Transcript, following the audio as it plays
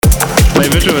My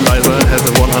visualizer has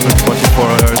a 144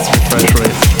 Hz refresh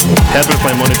rate. Paired with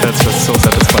my monitor, it's just so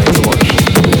satisfying to watch.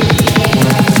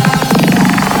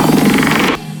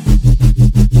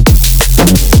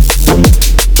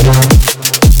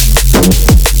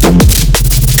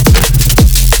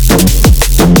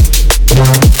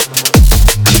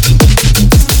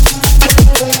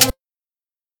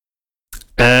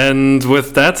 And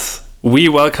with that, we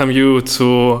welcome you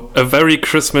to a very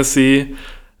Christmassy,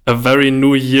 a very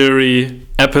New Year-y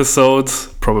episode,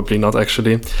 probably not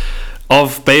actually,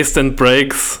 of Based and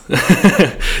Breaks,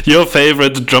 your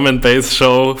favorite drum and bass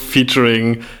show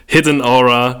featuring Hidden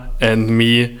Aura and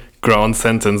me, Ground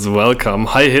Sentence. Welcome.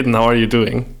 Hi Hidden, how are you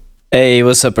doing? Hey,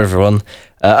 what's up everyone?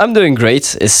 I'm doing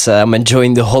great. I'm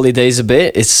enjoying the holidays a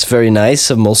bit. It's very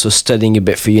nice. I'm also studying a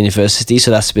bit for university,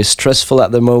 so that's a bit stressful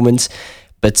at the moment.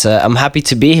 But I'm happy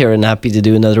to be here and happy to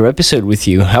do another episode with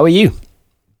you. How are you?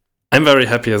 I'm very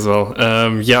happy as well.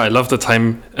 I love the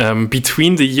time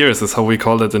between the years is how we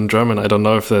call it in German. I don't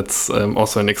know if that's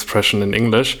also an expression in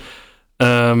English.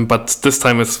 But this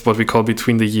time is what we call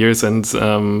between the years. And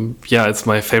it's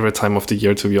my favorite time of the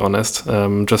year, to be honest.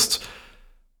 Just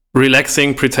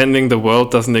relaxing, pretending the world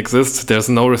doesn't exist. There's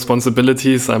no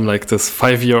responsibilities. I'm like this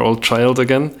 5-year-old child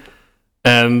again.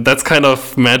 And that's kind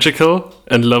of magical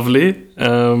and lovely.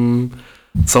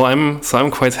 So I'm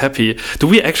quite happy. Do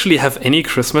we actually have any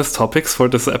Christmas topics for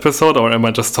this episode, or am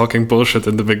I just talking bullshit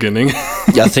in the beginning?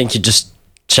 Yeah, I think you're just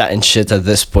chatting shit at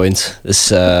this point.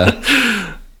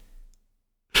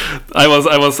 I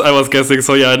was guessing.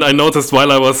 So yeah, and I noticed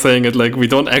while I was saying it, like, we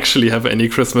don't actually have any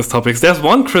Christmas topics. There's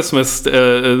one Christmas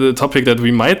topic that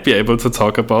we might be able to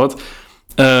talk about.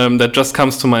 That just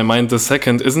comes to my mind the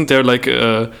second. Isn't there like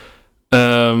a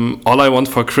All I Want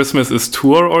for Christmas is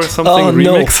Tour or something? Oh,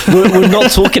 remix? No, we're not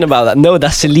talking about that. No,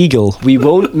 that's illegal. We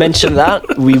won't mention that.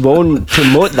 We won't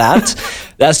promote that.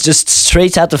 That's just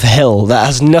straight out of hell. That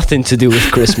has nothing to do with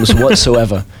Christmas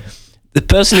whatsoever. The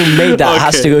person who made that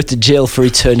has to go to jail for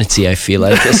eternity, I feel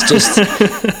like.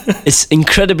 It's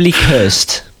incredibly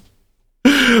cursed.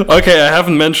 Okay, I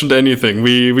haven't mentioned anything.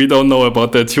 We don't know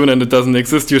about that tune and it doesn't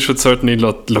exist. You should certainly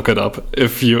not look it up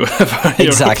if you ever hear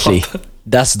Exactly. about that.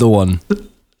 That's the one.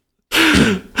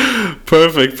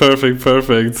 Perfect.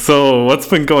 So, what's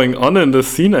been going on in the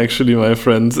scene, actually, my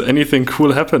friends? Anything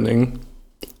cool happening?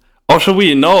 Or should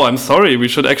we? No, I'm sorry. We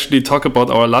should actually talk about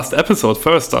our last episode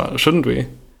first, shouldn't we?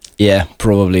 Yeah,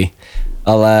 probably.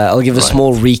 I'll give a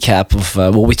small recap of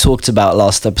what we talked about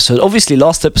last episode. Obviously,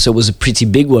 last episode was a pretty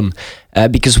big one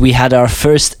because we had our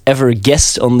first ever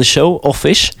guest on the show,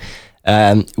 Offish.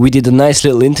 We did a nice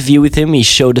little interview with him. He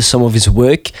showed us some of his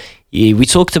work. We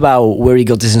talked about where he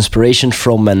got his inspiration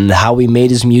from and how he made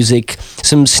his music.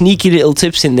 Some sneaky little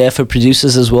tips in there for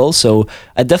producers as well. So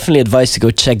I definitely advise to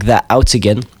go check that out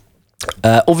again.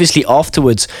 Obviously,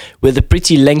 afterwards, with a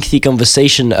pretty lengthy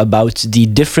conversation about the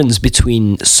difference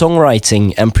between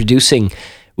songwriting and producing,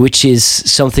 which is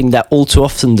something that all too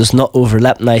often does not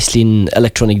overlap nicely in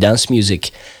electronic dance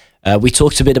music. We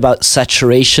talked a bit about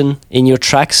saturation in your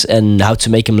tracks and how to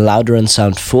make them louder and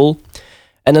sound full.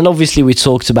 And then obviously we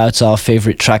talked about our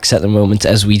favorite tracks at the moment,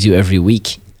 as we do every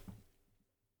week.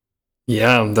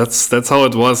 Yeah, that's how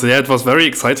it was. Yeah, it was very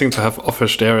exciting to have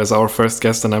Offish there as our first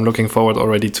guest, and I'm looking forward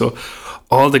already to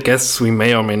all the guests we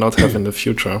may or may not have in the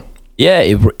future. Yeah,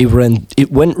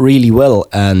 it went really well,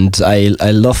 and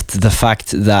I loved the fact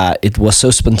that it was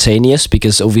so spontaneous,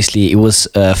 because obviously it was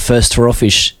first for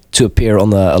Offish to appear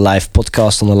on a live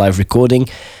podcast, on a live recording,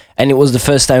 and it was the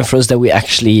first time for us that we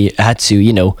actually had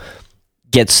to,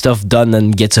 get stuff done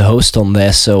and get a host on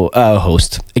there. So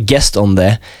a guest on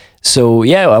there. So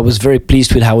yeah, I was very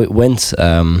pleased with how it went.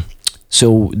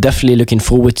 So definitely looking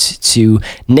forward to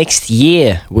next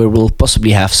year, where we'll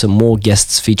possibly have some more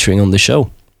guests featuring on the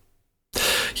show.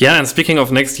 Yeah, and speaking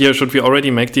of next year, should we already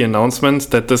make the announcement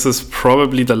that this is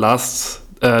probably the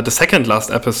second last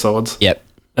episode? Yep.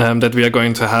 That we are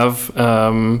going to have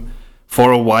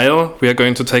for a while. We are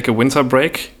going to take a winter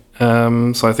break.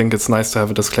 So I think it's nice to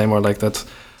have a disclaimer like that.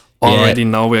 Already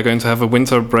now we are going to have a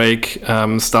winter break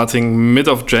starting mid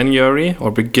of January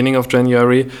or beginning of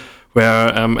January,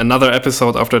 where another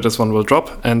episode after this one will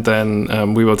drop, and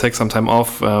then we will take some time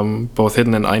off. Both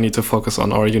Hidden and I need to focus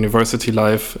on our university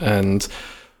life and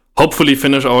hopefully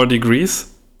finish our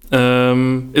degrees.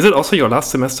 Is it also your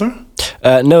last semester?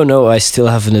 No, I still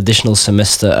have an additional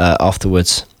semester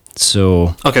afterwards.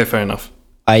 So okay, fair enough.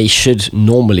 I should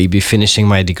normally be finishing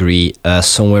my degree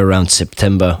somewhere around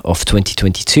September of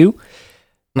 2022.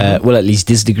 Well, at least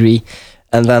this degree.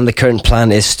 And then the current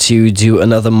plan is to do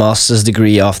another master's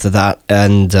degree after that,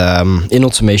 and in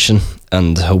automation.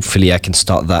 And hopefully I can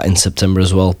start that in September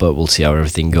as well, but we'll see how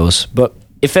everything goes. But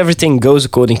if everything goes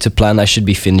according to plan, I should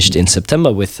be finished in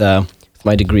September with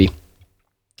my degree.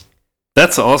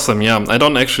 That's awesome, yeah. I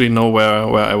don't actually know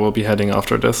where I will be heading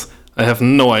after this. I have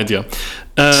no idea.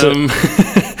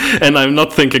 And I'm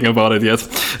not thinking about it yet.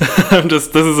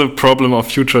 This is a problem of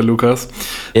future Lucas.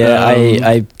 Yeah,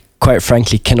 I quite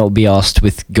frankly cannot be asked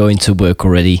with going to work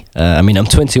already. I mean, I'm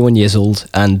 21 years old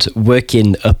and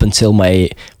working up until by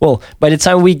the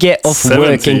time we get off 70s.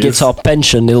 Work and get our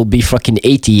pension, it'll be fucking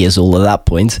 80 years old at that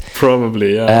point.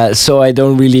 Probably, yeah. So I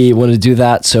don't really want to do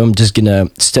that. So I'm just going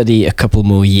to study a couple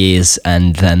more years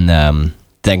and then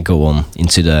go on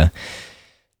into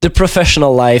the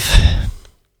professional life.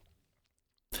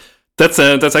 That's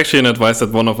actually an advice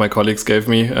that one of my colleagues gave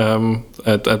me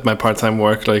at my part-time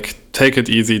work. Like, take it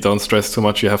easy, don't stress too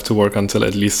much. You have to work until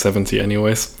at least 70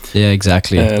 anyways. Yeah,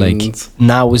 exactly. Like,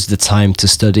 now is the time to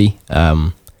study.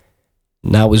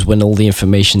 Now is when all the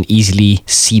information easily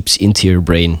seeps into your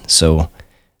brain. So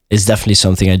it's definitely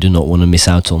something I do not want to miss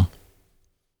out on.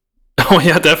 Oh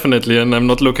yeah, definitely, and I'm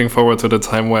not looking forward to the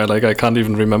time where I can't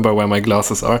even remember where my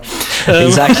glasses are.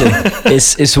 Exactly,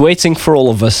 it's waiting for all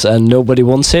of us, and nobody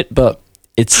wants it, but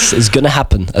it's gonna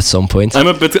happen at some point. I'm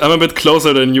a bit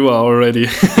closer than you are already.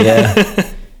 Yeah,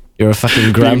 you're a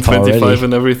fucking grandpa being 25 already.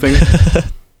 And everything.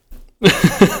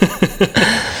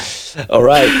 All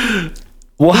right,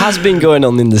 what has been going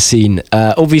on in the scene?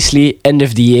 Obviously, end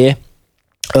of the year,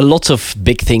 a lot of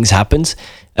big things happened.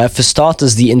 For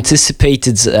starters, the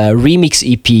anticipated remix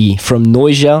EP from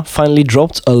Noisia finally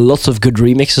dropped. A lot of good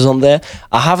remixes on there.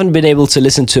 I haven't been able to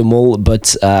listen to them all,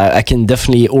 but I can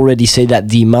definitely already say that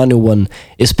the Manu one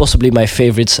is possibly my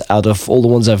favorite out of all the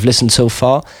ones I've listened so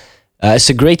far. It's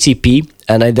a great EP,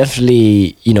 and I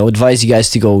definitely advise you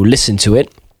guys to go listen to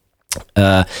it.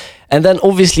 And then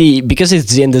obviously, because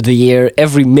it's the end of the year,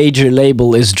 every major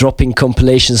label is dropping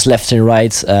compilations left and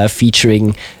right,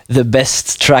 featuring the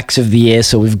best tracks of the year.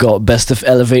 So we've got Best of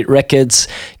Elevate Records,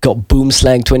 got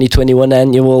Boomslang 2021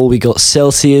 Annual, we got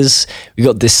Celsius, we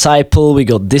got Disciple, we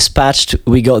got Dispatched,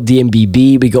 we got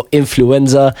DMBB, we got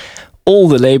Influenza. All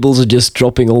the labels are just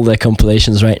dropping all their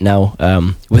compilations right now,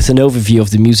 with an overview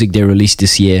of the music they released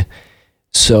this year.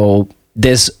 So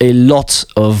there's a lot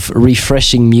of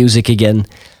refreshing music again.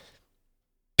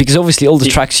 Because obviously all the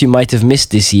tracks you might have missed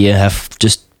this year have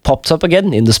just popped up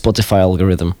again in the Spotify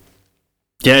algorithm.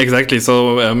 Yeah, exactly.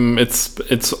 So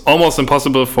it's almost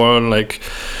impossible for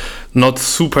not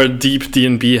super deep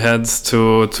D&B heads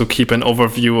to keep an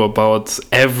overview about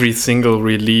every single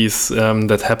release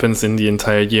that happens in the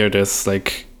entire year. There's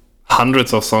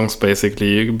hundreds of songs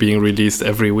basically being released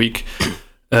every week.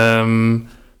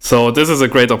 So this is a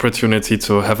great opportunity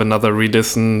to have another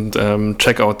re-listen,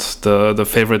 check out the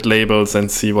favorite labels and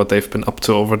see what they've been up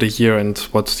to over the year and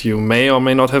what you may or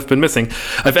may not have been missing.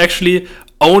 I've actually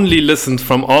only listened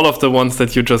from all of the ones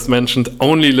that you just mentioned,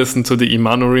 only listened to the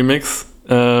Imanu remix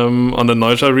on the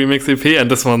Noisia remix EP, and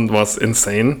this one was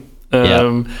insane.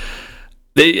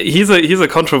 He's a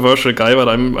controversial guy, but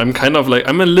I'm kind of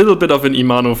I'm a little bit of an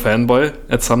Imanu fanboy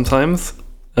at some times.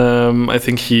 I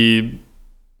think he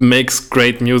makes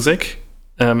great music.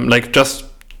 Just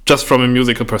from a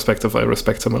musical perspective, I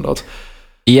respect him a lot.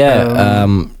 Yeah,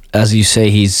 as you say,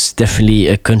 he's definitely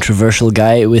a controversial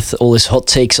guy with all his hot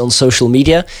takes on social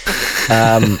media.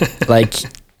 I'm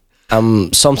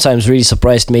sometimes really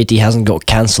surprised Matey hasn't got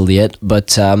cancelled yet,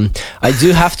 but I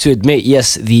do have to admit,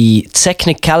 yes, the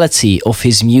technicality of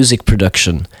his music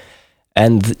production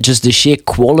and just the sheer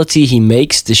quality he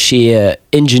makes, the sheer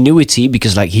ingenuity,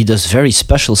 because he does very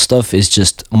special stuff, is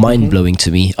just mind-blowing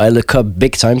to me. I look up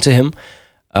big time to him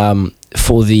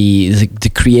for the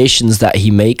creations that he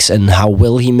makes and how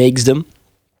well he makes them.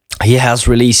 He has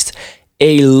released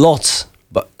a lot,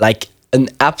 but an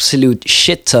absolute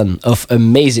shit ton of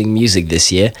amazing music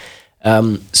this year.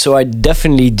 So I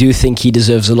definitely do think he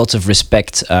deserves a lot of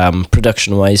respect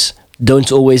production-wise.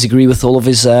 Don't always agree with all of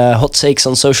his hot takes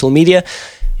on social media,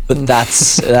 but that's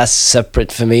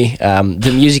separate for me.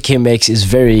 The music he makes is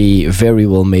very, very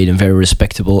well made and very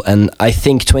respectable, and I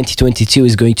think 2022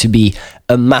 is going to be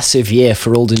a massive year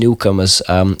for all the newcomers,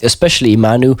 especially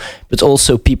Imanu, but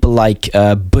also people like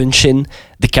Bunchin,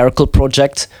 the Caracal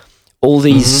Project, all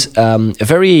these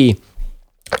very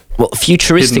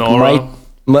futuristic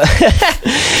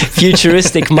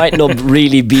futuristic might not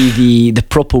really be the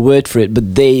proper word for it,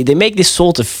 but they make this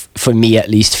sort of, for me at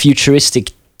least,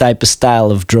 futuristic type of style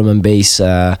of drum and bass.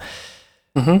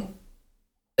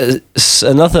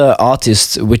 Another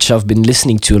artist which I've been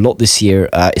listening to a lot this year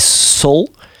is Soul.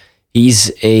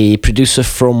 He's a producer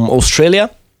from Australia.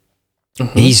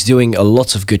 He's doing a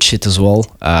lot of good shit as well.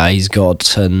 He's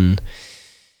got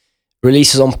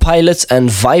releases on Pilot and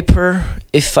Viper,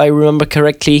 if I remember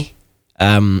correctly.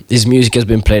 His music has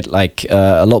been played like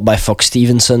a lot by Fox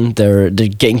Stevenson. They're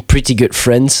getting pretty good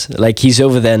friends. Like he's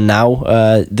over there now.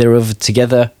 They're over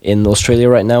together in Australia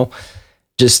right now,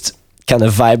 just kind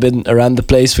of vibing around the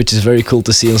place, which is very cool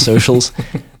to see on socials.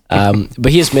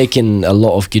 But he is making a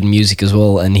lot of good music as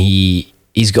well, and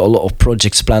he's got a lot of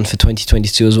projects planned for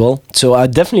 2022 as well. So I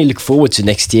definitely look forward to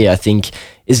next year. I think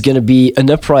is going to be an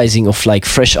uprising of like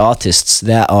fresh artists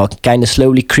that are kind of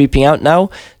slowly creeping out now.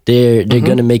 They're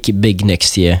going to make it big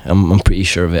next year. I'm pretty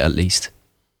sure of it, at least.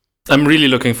 I'm really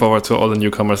looking forward to all the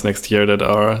newcomers next year that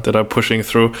are pushing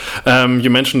through. You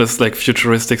mentioned this like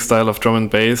futuristic style of drum and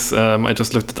bass. I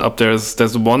just looked it up.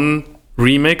 There's one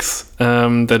remix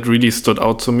that really stood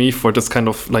out to me for this kind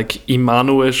of like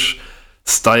Imanu-ish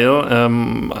style,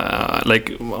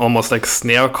 like almost like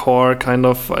snarecore kind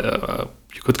of.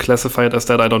 You could classify it as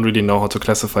that. I don't really know how to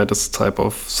classify this type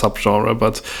of subgenre,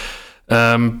 but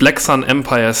Black Sun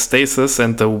Empire Stasis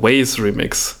and the Waze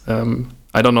remix.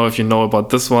 I don't know if you know about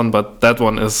this one, but that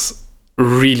one is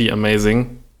really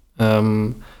amazing,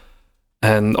 and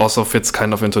also fits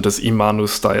kind of into this Imanu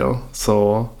style.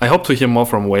 So I hope to hear more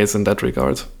from Waze in that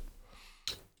regard.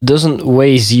 Doesn't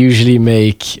Waze usually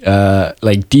make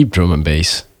like deep drum and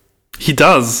bass? He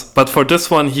does, but for this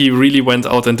one, he really went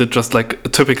out and did just like a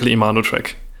typical Imanu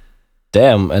track.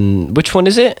 Damn, and which one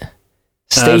is it?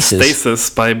 Stasis. Stasis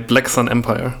by Black Sun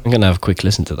Empire. I'm gonna have a quick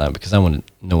listen to that because I want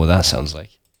to know what that sounds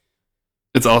like.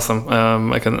 It's awesome.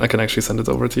 I can actually send it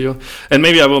over to you, and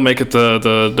maybe I will make it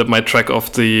the my track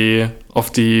of the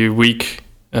week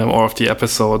or of the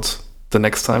episode the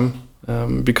next time,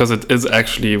 because it is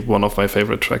actually one of my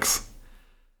favorite tracks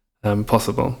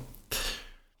possible.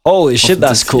 Holy shit,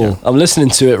 that's cool. Year. I'm listening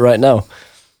to it right now.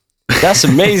 That's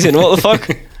amazing. What the fuck?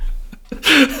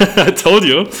 I told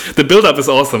you. The build-up is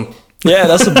awesome. Yeah,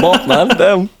 that's a bop, man.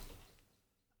 Damn.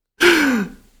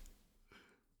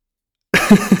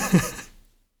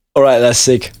 Alright, that's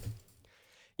sick.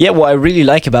 Yeah, what I really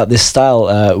like about this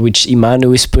style, which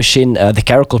Imanu is pushing, the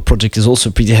Caracal project is also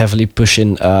pretty heavily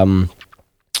pushing,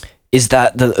 is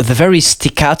that the very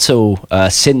staccato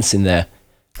synths in there.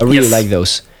 I really like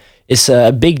those. It's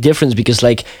a big difference because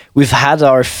like we've had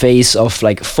our phase of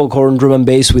like foghorn drum and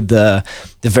bass with the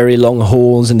very long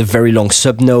horns and the very long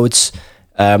subnotes.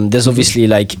 There's obviously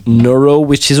like Neuro,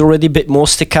 which is already a bit more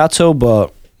staccato,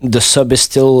 but the sub is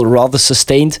still rather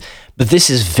sustained. But this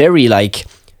is very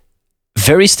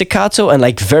staccato and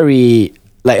like very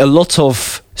like a lot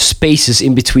of spaces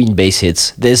in between bass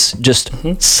hits. There's just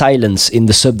silence in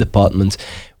the sub department,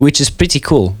 which is pretty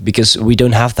cool because we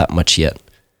don't have that much yet.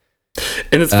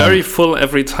 And it's very full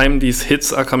every time these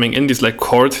hits are coming in, these like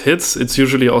chord hits. It's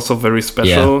usually also very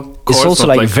special chords. It's also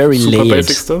like very super layered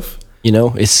basic stuff. You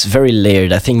know, it's very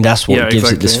layered. I think that's what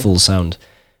gives it this full sound.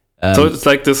 So it's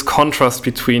like this contrast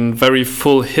between very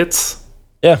full hits,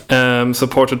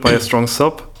 supported by a strong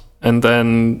sub, and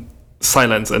then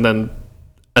silence, and then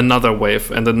another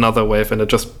wave, and it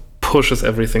just pushes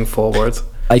everything forward.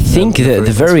 I think the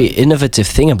very innovative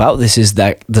thing about this is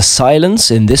that the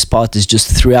silence in this part is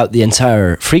just throughout the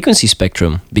entire frequency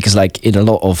spectrum, because like in a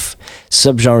lot of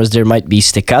subgenres there might be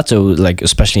staccato, like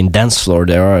especially in dance floor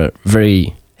there are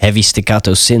very heavy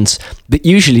staccato synths, but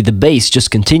usually the bass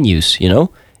just continues, you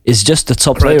know? It's just the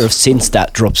top layer of synths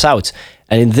that drops out.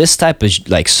 And in this type of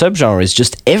like subgenre, it's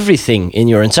just everything in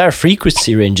your entire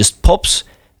frequency range just pops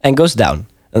and goes down,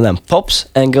 and then pops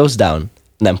and goes down,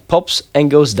 and then pops and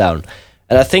goes down.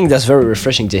 And I think that's very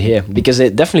refreshing to hear, because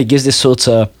it definitely gives this sort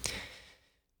of,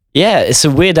 it's a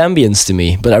weird ambience to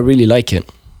me, but I really like it.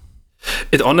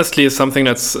 It honestly is something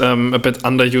that's a bit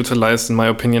underutilized, in my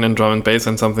opinion, in drum and bass,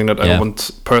 and something that I would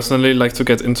personally like to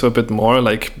get into a bit more,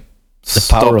 like the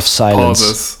power of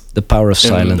silence. The power of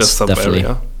silence, definitely.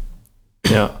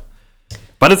 Yeah.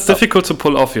 But it's difficult to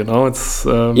pull off, you know? It's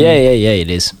it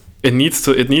is. It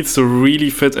needs to really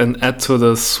fit and add to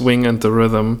the swing and the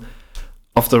rhythm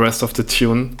of the rest of the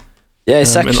tune. Yeah,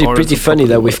 it's actually pretty funny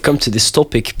that we've come to this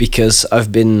topic, because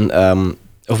I've been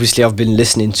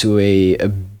listening to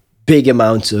a big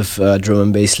amount of drum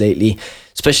and bass lately,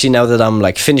 especially now that I'm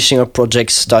like finishing up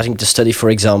projects, starting to study for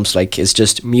exams. Like it's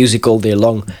just music all day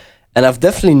long, and I've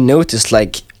definitely noticed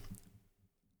like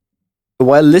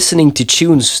while listening to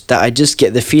tunes that I just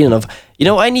get the feeling of, you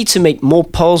know, I need to make more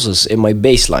pauses in my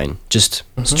bass line, just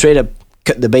straight up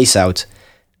cut the bass out.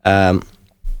 But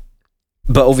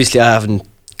obviously I haven't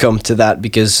come to that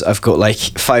because I've got like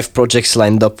 5 projects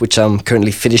lined up which I'm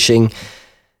currently finishing,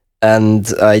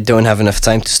 and I don't have enough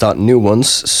time to start new ones.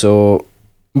 So,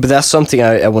 but that's something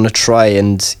I want to try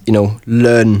and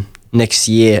learn next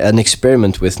year and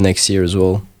experiment with next year as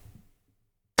well.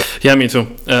 Yeah, me too.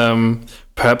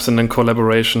 Perhaps in a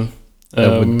collaboration.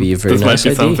 That would be a very nice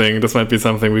idea. This might be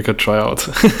something we could try out.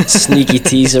 Sneaky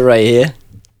teaser right here.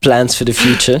 Plans for the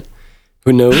future.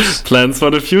 Who knows? Plans for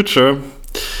the future.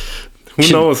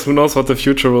 Who knows? Who knows what the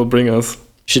future will bring us?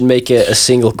 Should make a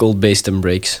single called Bass Drum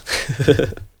Breaks.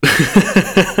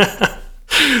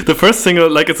 The first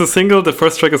single, it's a single, the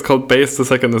first track is called Bass, the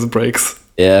second is Breaks.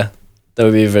 Yeah, that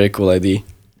would be a very cool idea.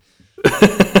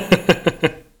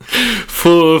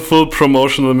 Full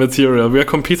promotional material. We are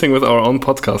competing with our own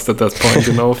podcast at that point,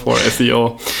 for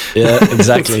SEO. Yeah,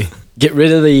 exactly. Get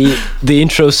rid of the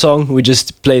intro song. We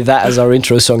just play that as our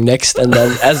intro song next, and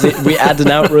then we add an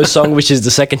outro song, which is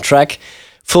the second track.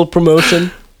 Full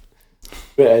promotion.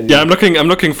 Yeah, I'm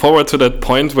looking forward to that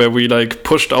point where we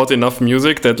pushed out enough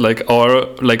music that our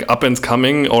up and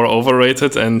coming or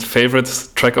overrated and favorite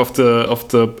track of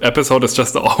the episode is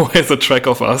just always a track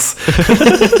of us,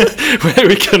 where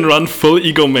we can run full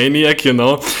egomaniac, and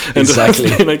exactly.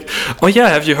 Just be oh yeah,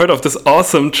 have you heard of this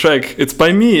awesome track? It's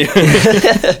by me.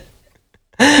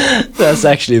 That's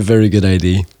actually a very good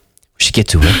idea. We should get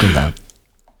to work on that.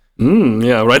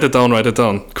 Yeah, write it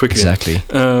down quickly. Exactly.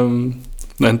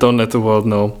 And don't let the world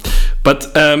know. But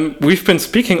we've been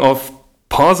speaking of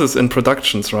pauses in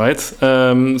productions, right?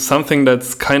 Something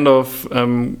that's kind of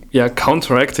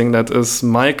counteracting that is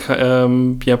my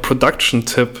production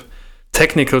tip,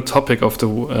 technical topic of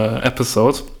the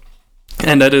episode,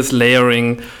 and that is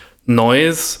layering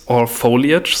noise or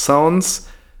foliage sounds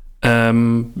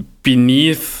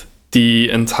beneath the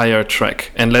entire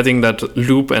track and letting that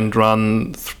loop and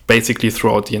run basically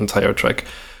throughout the entire track.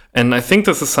 And I think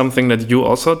this is something that you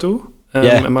also do.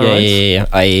 Am I right? Yeah.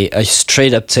 I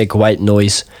straight up take white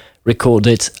noise, record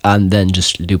it, and then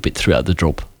just loop it throughout the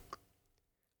drop.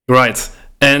 Right.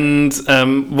 And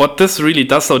what this really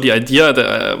does, so the idea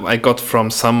that I got from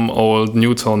some old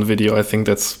Newtone video, I think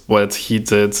that's what he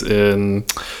did in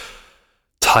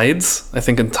Tides. I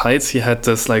think in Tides he had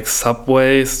this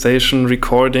subway station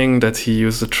recording that he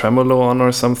used a tremolo on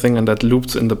or something, and that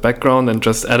looped in the background and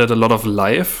just added a lot of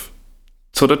life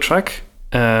to the track,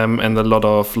 and a lot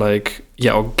of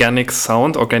organic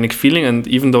sound, organic feeling. And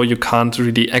even though you can't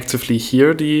really actively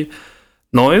hear the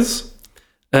noise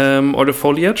or the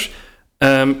foliage,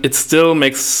 it still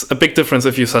makes a big difference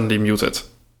if you suddenly mute it.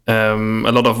 A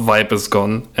lot of vibe is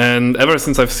gone. And ever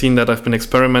since I've seen that, I've been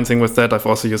experimenting with that. I've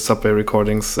also used subway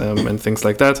recordings and things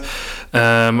like that.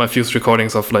 I've used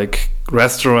recordings of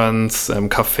restaurants,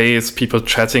 cafes, people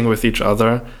chatting with each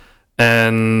other.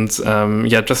 And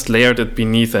just layered it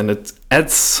beneath, and it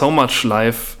adds so much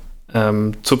life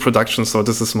to production. So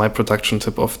this is my production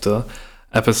tip of the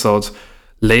episode: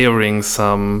 layering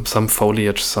some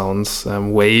foliage sounds,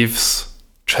 waves,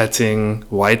 chatting,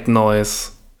 white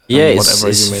noise. Yeah,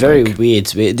 it's very weird.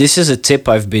 This is a tip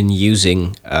I've been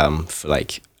using for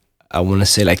I want to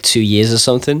say 2 years or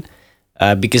something,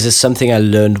 because it's something I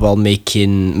learned while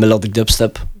making melodic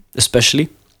dubstep, especially.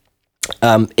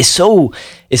 It's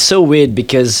so weird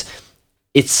because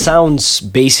it sounds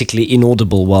basically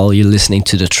inaudible while you're listening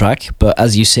to the track, but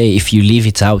as you say, if you leave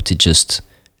it out, it just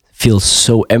feels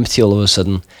so empty all of a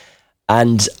sudden.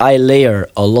 And I layer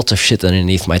a lot of shit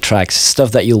underneath my tracks,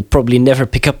 stuff that you'll probably never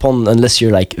pick up on unless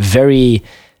you're very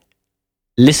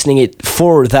listening it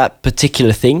for that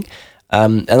particular thing.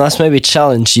 And that's maybe a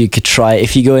challenge you could try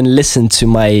if you go and listen to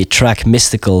my track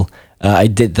Mystical. I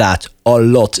did that a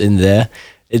lot in there.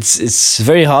 It's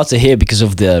very hard to hear because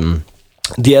of the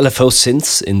LFO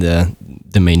synths in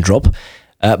the main drop,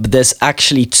 but there's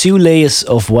actually 2 layers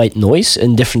of white noise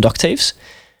in different octaves.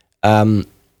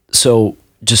 So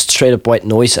just straight up white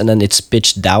noise, and then it's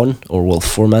pitched down, or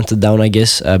formatted down, I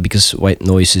guess, because white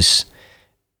noise is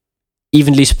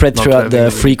evenly spread throughout the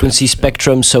frequency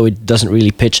spectrum, so it doesn't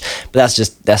really pitch. But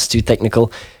that's too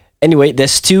technical. Anyway,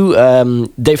 there's 2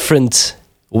 different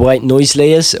white noise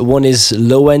layers. One is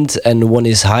low end and one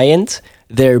is high end.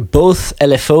 They're both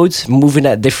LFO'd, moving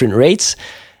at different rates.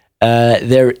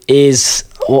 There is,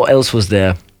 what else was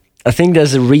there? I think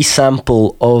there's a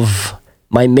resample of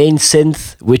my main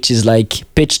synth, which is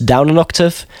pitched down an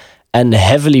octave and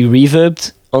heavily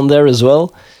reverbed on there as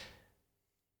well.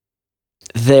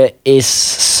 There is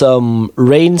some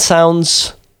rain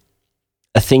sounds.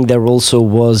 I think there also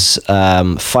was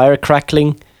fire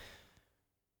crackling.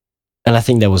 And I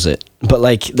think that was it. But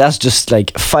that's just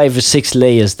 5 or 6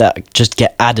 layers that just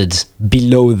get added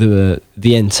below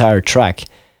the entire track.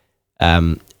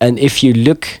 And if you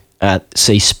look at,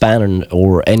 say, span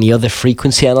or any other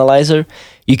frequency analyzer,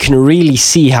 you can really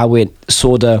see how it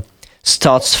sort of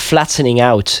starts flattening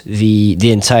out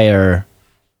the entire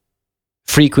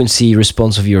frequency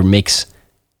response of your mix,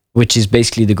 which is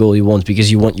basically the goal you want,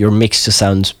 because you want your mix to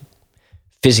sound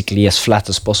physically as flat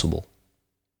as possible.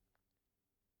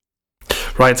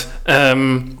 Right.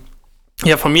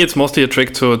 Yeah, for me, it's mostly a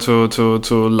trick to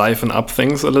liven up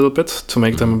things a little bit, to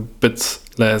make them a bit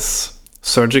less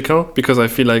surgical, because I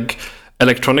feel like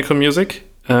electronical music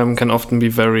can often be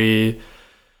very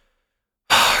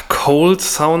cold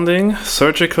sounding,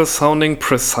 surgical sounding,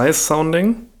 precise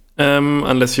sounding,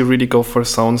 unless you really go for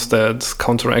sounds that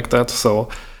counteract that. So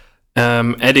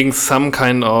adding some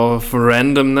kind of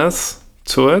randomness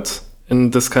to it,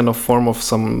 in this kind of form of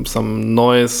some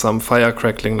noise, some fire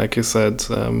crackling, like you said,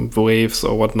 waves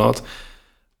or whatnot,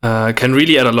 can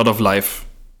really add a lot of life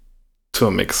to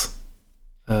a mix.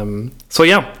 So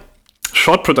yeah,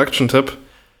 short production tip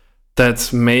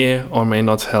that may or may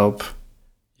not help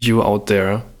you out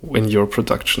there in your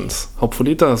productions.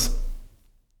 Hopefully it does.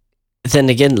 Then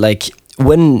again, like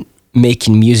when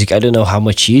making music, I don't know how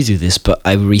much you do this, but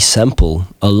I resample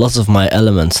a lot of my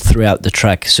elements throughout the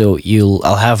track. So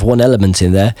I'll have one element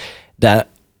in there that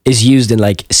is used in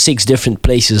like 6 different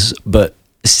places, but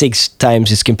 6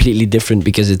 times it's completely different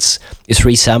because it's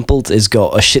resampled. It's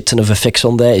got a shit ton of effects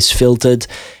on there. It's filtered,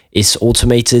 it's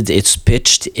automated, it's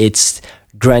pitched, it's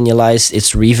granulized,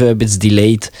 it's reverb, it's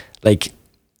delayed. Like,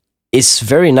 it's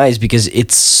very nice because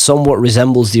it somewhat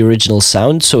resembles the original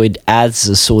sound, so it adds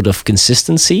a sort of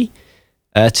consistency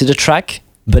to the track,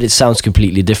 but it sounds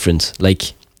completely different.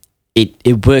 Like,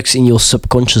 it works in your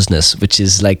subconsciousness, which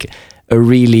is like a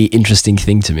really interesting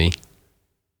thing to me.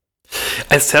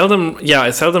 I seldom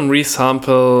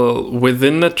resample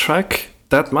within the track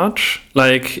that much.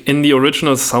 Like in the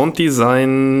original sound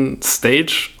design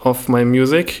stage of my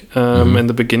music, in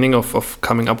the beginning of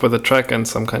coming up with a track and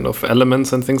some kind of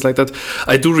elements and things like that,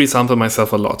 I do resample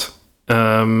myself a lot.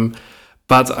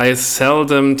 But I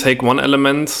seldom take one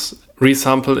element,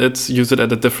 resample it, use it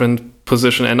at a different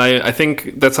position. And I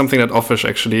think that's something that Offish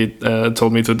actually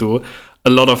told me to do a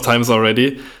lot of times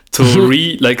already, to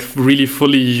really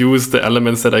fully use the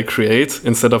elements that I create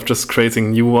instead of just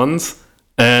creating new ones.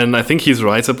 And I think he's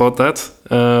right about that.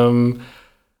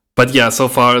 But yeah, so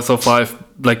far I've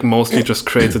like mostly just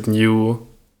created new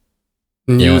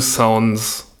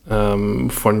sounds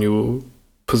for new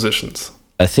positions.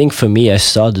 I think for me, I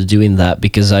started doing that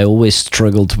because I always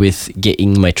struggled with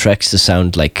getting my tracks to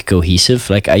sound like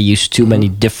cohesive. Like I used too many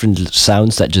different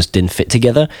sounds that just didn't fit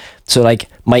together. So like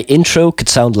my intro could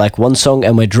sound like one song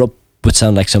and my drop would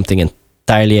sound like something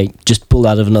entirely I just pulled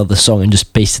out of another song and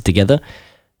just pasted together.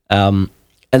 And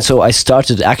so I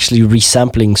started actually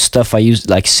resampling stuff I used,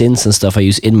 like synths and stuff I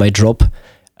use in my drop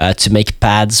to make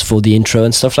pads for the intro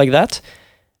and stuff like that.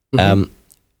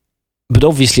 But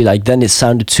obviously, like then it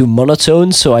sounded too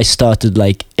monotone, so I started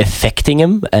like affecting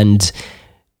them and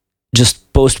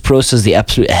just post-process the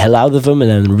absolute hell out of them and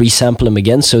then resample them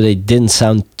again so they didn't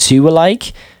sound too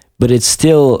alike, but it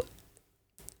still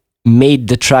made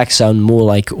the track sound more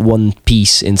like one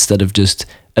piece instead of just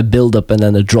a build-up and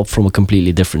then a drop from a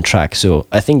completely different track. So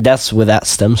I think that's where that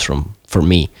stems from, for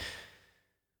me.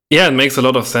 Yeah, it makes a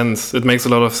lot of sense.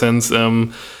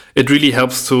 It really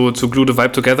helps to glue the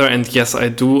vibe together. And yes, I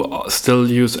do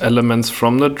still use elements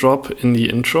from the drop in the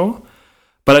intro,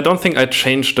 but I don't think I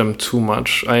change them too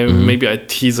much. Maybe I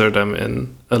teaser them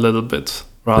in a little bit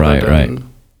rather than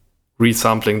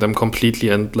resampling them completely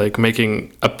and like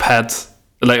making a pad,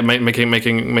 like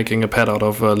making a pad out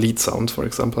of a lead sound, for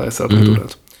example. I seldom do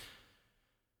that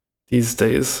these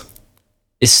days.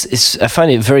 I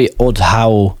find it very odd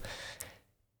how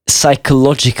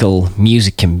psychological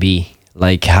music can be.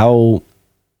 Like how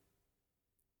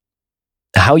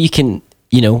you can,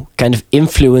 kind of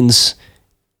influence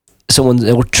someone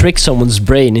or trick someone's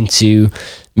brain into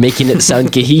making it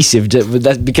sound cohesive,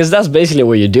 because that's basically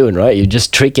what you're doing, right? You're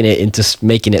just tricking it into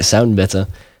making it sound better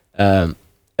and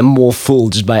more full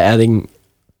just by adding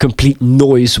complete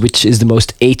noise, which is the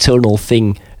most atonal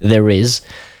thing there is,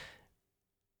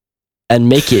 and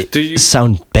make it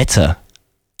sound better.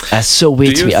 That's so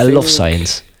weird to me. I love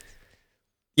science.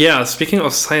 Yeah, speaking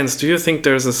of science, do you think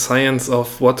there's a science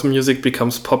of what music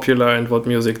becomes popular and what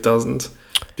music doesn't?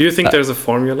 Do you think there's a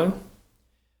formula?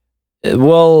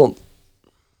 Well,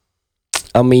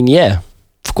 I mean, yeah,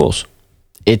 of course.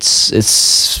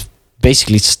 It's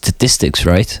basically statistics,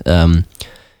 right?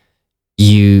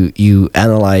 You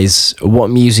analyze what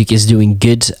music is doing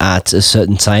good at a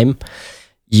certain time.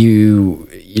 You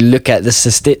look at the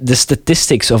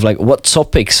statistics of like what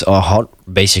topics are hot,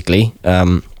 basically.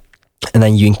 and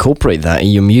then you incorporate that in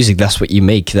your music. That's what you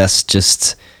make. That's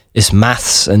just, it's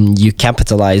maths, and you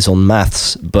capitalize on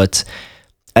maths. But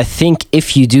I think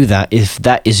if you do that, if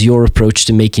that is your approach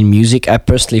to making music, I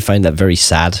personally find that very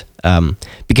sad,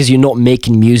 because you're not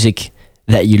making music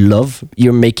that you love.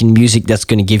 You're making music that's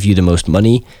going to give you the most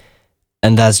money,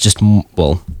 and that's just,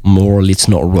 well, morally it's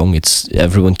not wrong. It's,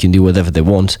 everyone can do whatever they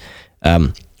want,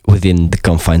 within the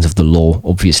confines of the law,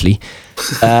 obviously.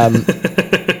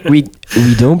 We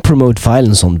don't promote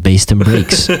violence on Bass and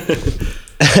Breaks.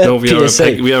 No,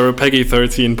 we are a Peggy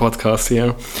 13 podcast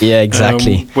here. Yeah,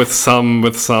 exactly. With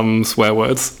some swear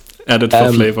words added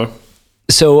for flavor.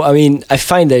 So, I mean, I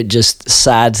find it just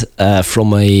sad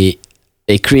from a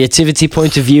creativity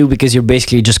point of view, because you're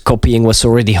basically just copying what's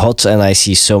already hot, and I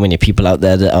see so many people out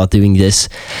there that are doing this.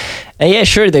 And yeah,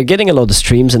 sure, they're getting a lot of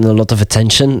streams and a lot of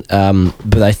attention,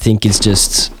 but I think it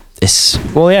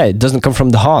doesn't come from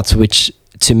the heart, which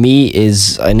to me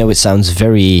is, I know it sounds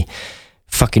very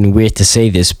fucking weird to say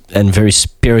this, and very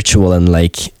spiritual, and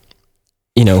like,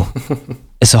 you know,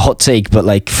 it's a hot take, but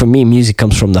like, for me, music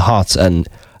comes from the heart, and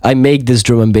I make this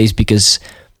drum and bass because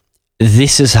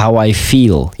this is how I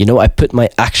feel. You know, I put my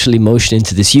actual emotion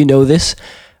into this. You know this,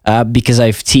 because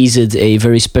I've teased a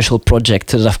very special project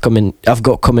that I've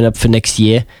got coming up for next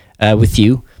year with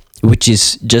you, which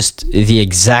is just the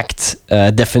exact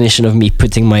definition of me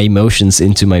putting my emotions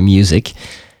into my music.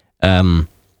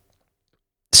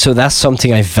 So that's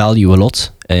something I value a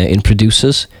lot in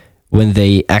producers, when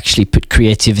they actually put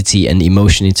creativity and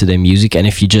emotion into their music. And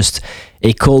if you just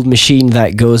a cold machine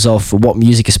that goes off what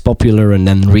music is popular and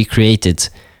then recreate it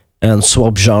and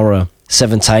swap genre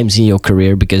 7 times in your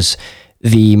career because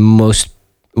the most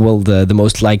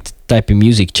liked type of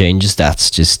music changes, that's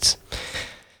just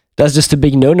a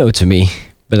big no-no to me.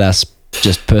 But that's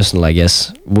just personal, I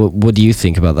guess. What do you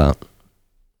think about that?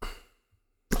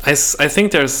 I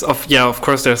think of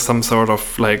course there's some sort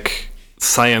of like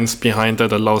science behind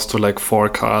that allows to like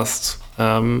forecast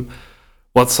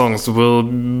what songs will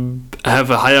have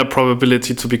a higher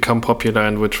probability to become popular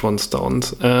and which ones don't.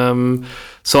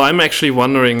 So I'm actually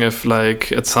wondering if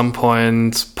like at some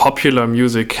point popular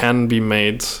music can be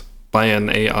made by an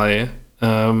AI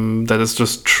that is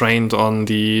just trained on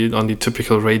the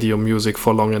typical radio music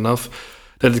for long enough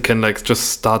that it can like just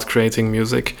start creating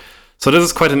music. So this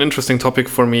is quite an interesting topic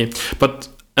for me. But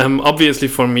obviously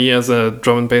for me as a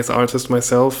drum and bass artist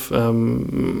myself,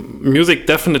 music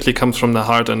definitely comes from the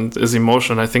heart and is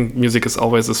emotion. I think music is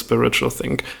always a spiritual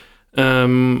thing,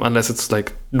 unless it's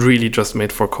like really just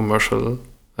made for commercial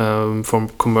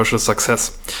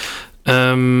success.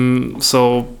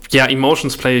 So yeah,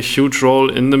 emotions play a huge role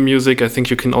in the music. I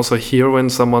think you can also hear when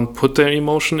someone put their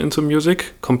emotion into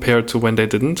music compared to when they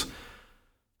didn't.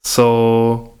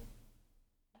 So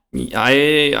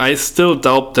I still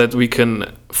doubt that we can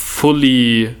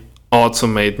fully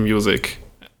automate music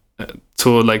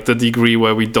to like the degree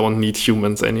where we don't need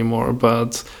humans anymore.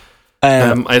 But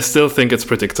I still think it's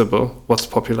predictable what's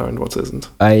popular and what isn't.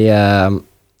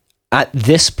 At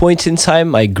this point in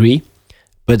time, I agree.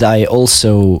 But I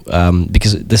also,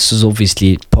 because this is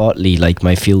obviously partly like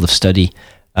my field of study,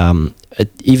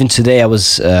 even today I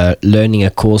was learning a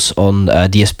course on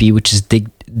DSP, which is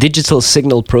digital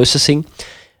signal processing,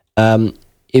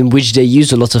 in which they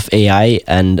use a lot of AI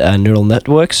and neural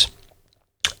networks.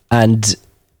 And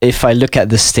if I look at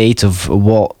the state of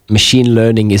what machine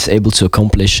learning is able to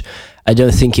accomplish, I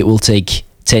don't think it will take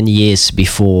 10 years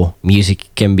before music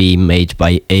can be made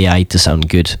by AI to sound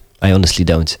good. I honestly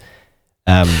don't.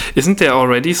 Isn't there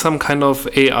already some kind of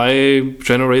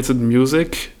AI-generated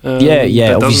music? Yeah,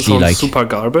 that obviously, doesn't sound like super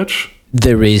garbage.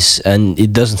 There is, and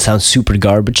it doesn't sound super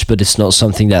garbage, but it's not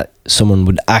something that someone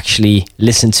would actually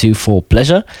listen to for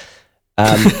pleasure.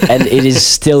 And it is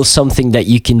still something that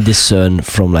you can discern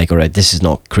from, like, all right, this is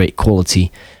not great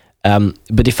quality.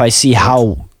 But if I see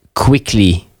how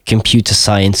quickly computer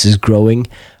science is growing,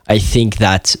 I think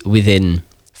that within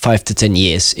 5 to 10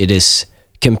 years, it is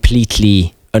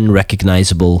completely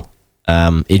unrecognizable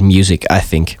in music, I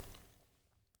think.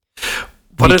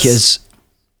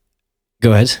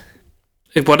 Go ahead.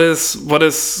 What is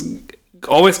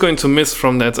always going to miss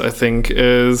from that, I think,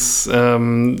 is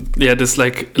this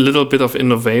like little bit of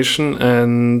innovation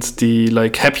and the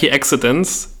like happy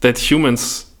accidents that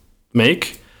humans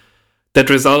make that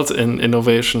result in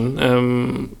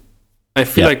innovation. I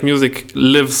feel like music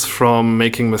lives from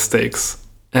making mistakes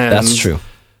and that's true.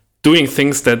 Doing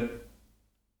things that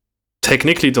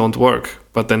technically don't work,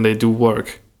 but then they do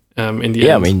work. In the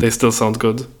end, I mean, they still sound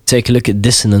good. take a look at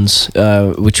dissonance,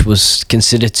 which was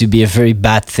considered to be a very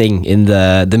bad thing in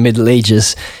the Middle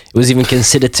Ages. It was even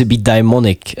considered to be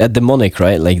demonic,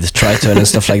 right? Like the tritone and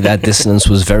stuff like that. Dissonance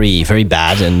was very, very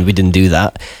bad, and we didn't do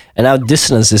that. And now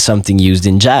dissonance is something used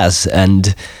in jazz,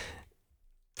 and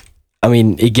I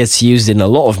mean, it gets used in a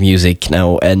lot of music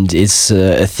now, and it's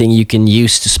a thing you can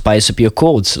use to spice up your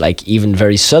chords. Like even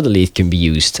very subtly, it can be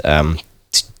used to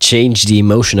change the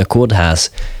emotion a chord has.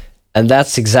 And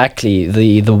that's exactly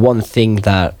the one thing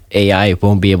that AI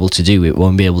won't be able to do. It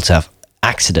won't be able to have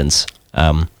accidents,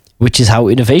 which is how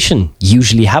innovation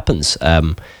usually happens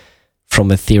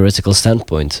from a theoretical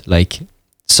standpoint. Like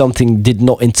something did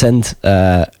not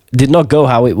go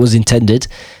how it was intended,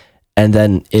 and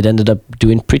then it ended up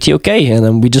doing pretty okay. And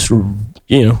then we just,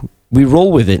 we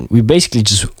roll with it.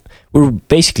 We're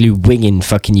basically winging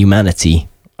fucking humanity,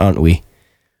 aren't we?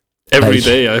 Every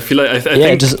day, I feel like I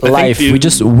think, just life. We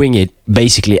just wing it,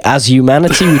 basically. As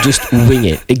humanity, we just wing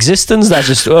it. Existence, that's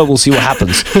just we'll see what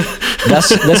happens.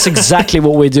 That's exactly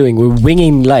what we're doing. We're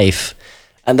winging life,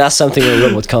 and that's something a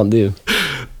robot can't do.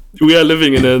 We are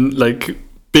living in a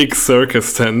big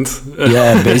circus tent.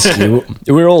 Yeah, basically,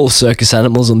 we're all circus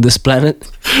animals on this planet.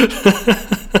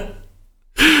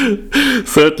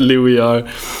 Certainly we are.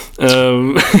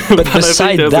 But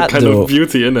beside there's that, a kind though, of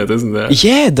beauty in it, isn't there?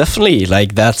 Yeah, definitely.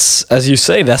 Like that's, as you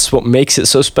say, that's what makes it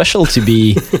so special to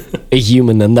be a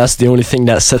human, and that's the only thing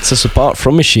that sets us apart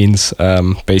from machines,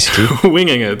 basically.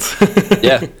 Winging it.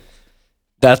 Yeah.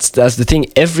 That's the thing.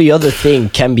 Every other thing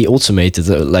can be automated.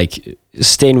 Like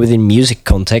staying within music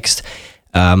context,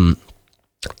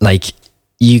 like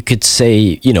you could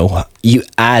say, you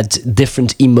add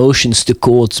different emotions to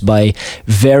chords by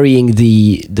varying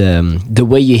the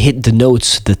way you hit the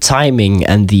notes, the timing,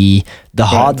 and the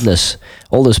hardness.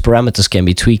 All those parameters can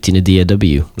be tweaked in a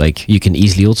DAW. Like you can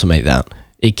easily automate that.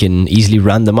 It can easily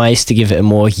randomize to give it a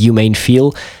more humane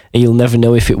feel, and you'll never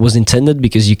know if it was intended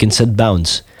because you can set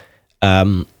bounds.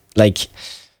 Like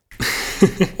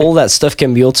all that stuff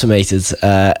can be automated,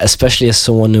 especially as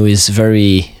someone who is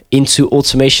very into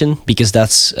automation, because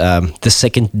that's the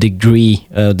second degree,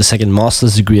 the second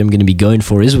master's degree I'm going to be going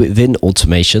for is within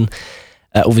automation.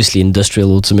 Obviously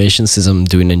industrial automation, since I'm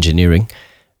doing engineering.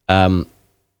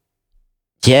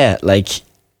 Yeah, like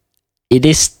it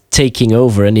is taking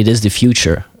over, and it is the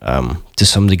future to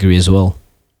some degree as well.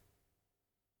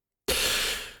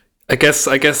 I guess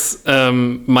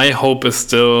my hope is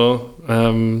still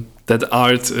that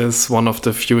art is one of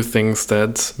the few things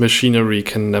that machinery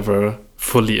can never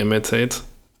fully imitate.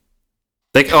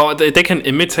 They can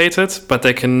imitate it, but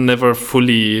they can never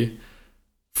fully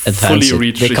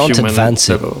reach they can't human advance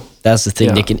level. It. That's the thing.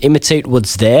 Yeah. They can imitate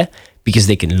what's there because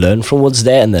they can learn from what's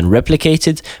there and then replicate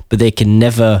it, but they can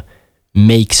never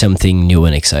make something new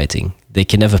and exciting. They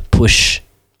can never push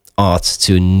art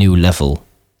to a new level.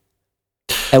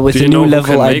 And with a new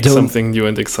level, I don't something new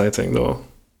and exciting though.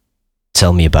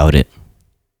 Tell me about it.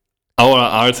 Our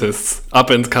artists, up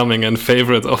and coming and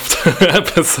favorite of the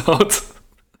episode.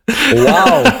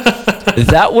 Wow,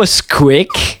 that was quick.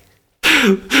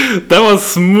 That was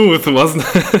smooth, wasn't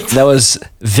it? That was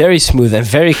very smooth and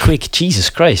very quick. Jesus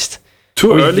Christ.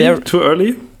 Too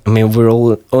early? I mean,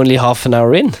 we're only half an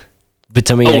hour in.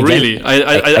 But I mean, really?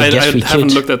 I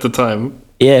haven't looked at the time.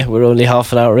 Yeah, we're only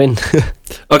half an hour in.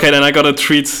 Okay, then I got a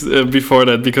treat before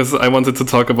that because I wanted to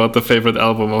talk about the favorite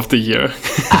album of the year.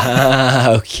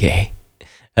 Okay.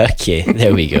 Okay,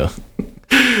 there we go.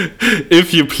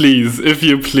 If you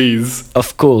please.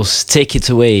 Of course, take it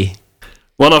away.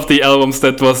 One of the albums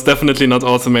that was definitely not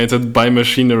automated by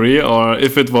machinery, or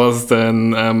if it was,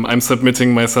 then I'm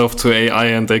submitting myself to AI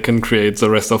and they can create the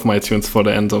rest of my tunes for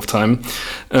the end of time.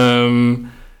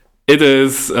 It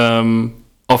is,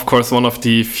 of course, one of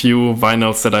the few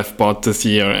vinyls that I've bought this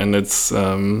year, and it's,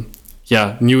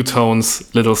 New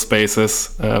Tones, Little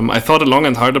Spaces. I thought long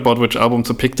and hard about which album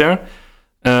to pick there.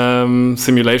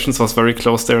 Simulations was very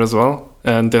close there as well,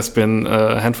 and there's been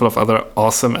a handful of other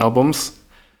awesome albums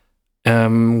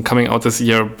coming out this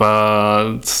year,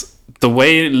 but the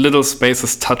way Little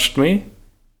Spaces touched me,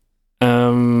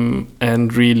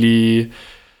 and really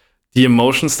the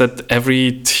emotions that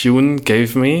every tune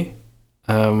gave me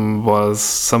was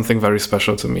something very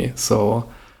special to me. So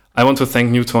I want to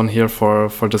thank Newtone here for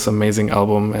this amazing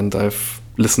album, and I've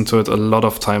listened to it a lot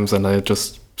of times and I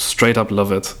just straight up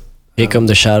love it. Here come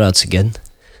the shout-outs again.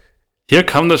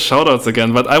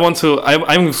 But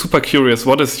I'm super curious,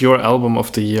 what is your album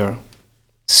of the year?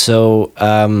 So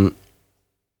I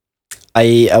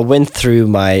went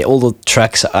through all the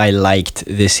tracks I liked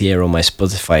this year on my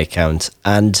Spotify account,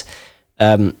 and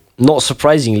not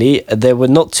surprisingly, there were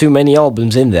not too many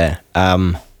albums in there.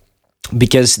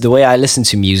 because the way I listen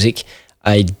to music,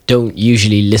 I don't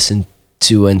usually listen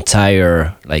to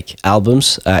entire like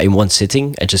albums in one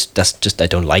sitting. I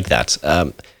don't like that.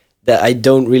 That I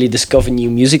don't really discover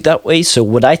new music that way. So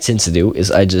what I tend to do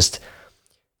is I just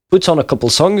put on a couple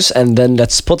songs and then let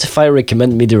Spotify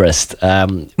recommend me the rest,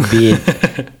 be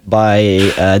it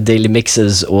by daily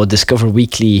mixes or Discover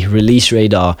Weekly, Release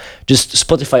Radar. Just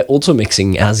Spotify auto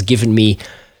mixing has given me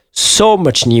so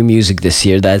much new music this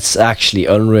year that's actually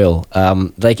unreal.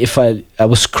 Like if I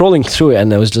was scrolling through it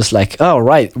and I was just like, oh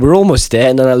right, we're almost there,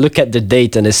 and then I look at the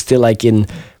date and it's still like in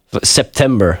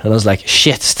September, and I was like,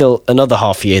 shit, still another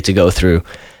half year to go through.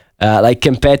 Like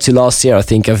compared to last year, I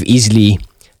think I've easily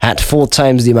had 4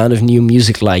 times the amount of new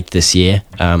music like this year.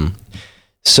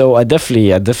 So I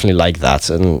definitely like that,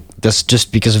 and that's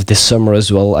just because of this summer as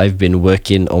well. I've been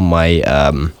working on my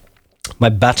my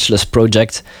bachelor's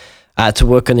project. I had to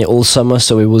work on it all summer,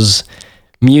 so it was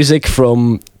music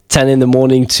from 10 in the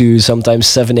morning to sometimes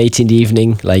 7, 8 in the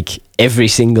evening, like every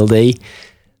single day.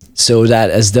 So that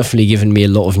has definitely given me a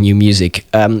lot of new music.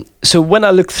 So when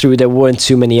I looked through, there weren't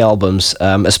too many albums,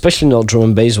 especially not drum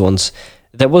and bass ones.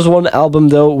 There was one album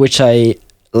though, which I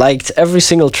liked every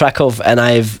single track of, and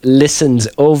I've listened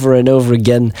over and over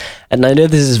again. And I know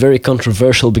this is very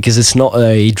controversial because it's not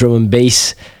a drum and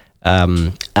bass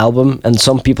album, and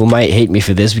some people might hate me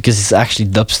for this because it's actually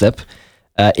dubstep.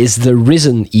 Is the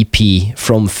Risen EP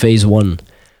from Phase One.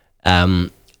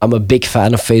 I'm a big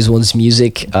fan of Phase One's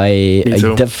music. I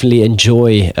definitely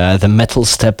enjoy the metal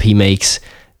step he makes,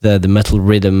 the metal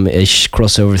rhythm-ish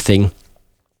crossover thing.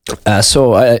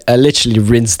 So I literally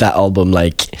rinsed that album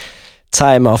like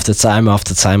time after time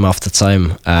after time after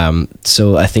time.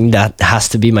 So I think that has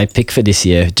to be my pick for this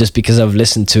year, just because I've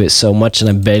listened to it so much and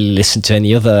I barely listened to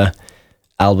any other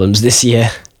albums this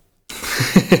year.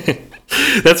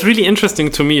 That's really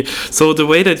interesting to me. So the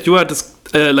way that you are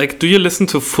like, do you listen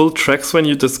to full tracks when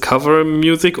you discover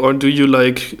music, or do you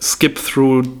like skip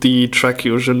through the track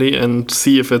usually and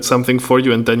see if it's something for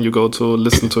you and then you go to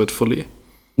listen to it fully?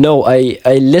 No, I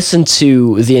listen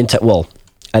to the entire... Well,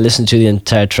 I listen to the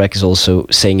entire track is also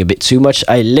saying a bit too much.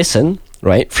 I listen,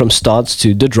 right, from start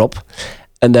to the drop.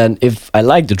 And then if I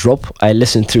like the drop, I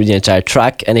listen through the entire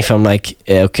track. And if I'm like,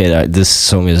 okay, this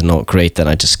song is not great, then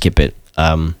I just skip it.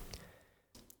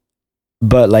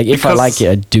 But like if I like it,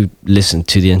 I do listen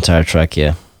to the entire track,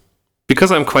 yeah.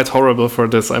 Because I'm quite horrible for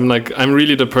this. I'm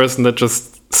really the person that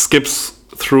just skips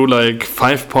through like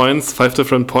 5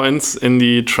 different points in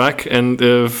the track, and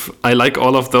if I like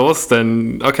all of those,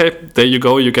 then okay, there you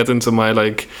go, you get into my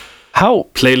like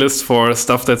playlist for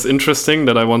stuff that's interesting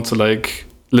that I want to like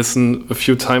listen a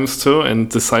few times to and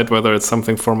decide whether it's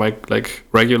something for my like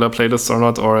regular playlist or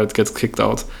not, or it gets kicked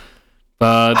out.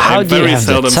 But I very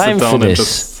seldom sit down and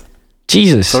just...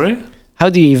 Jesus. Sorry? How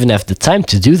do you even have the time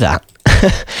to do that?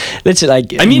 Literally,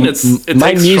 like, I mean, it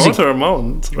takes music, shorter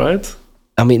amount, right?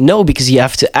 I mean, no, because you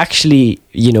have to actually,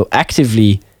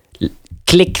 actively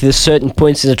click the certain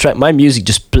points in the track. My music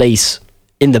just plays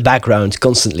in the background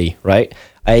constantly, right?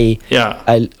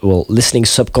 Well, listening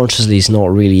subconsciously is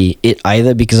not really it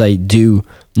either, because I do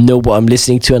know what I'm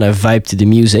listening to and I vibe to the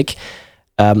music.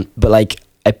 But like,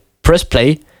 I press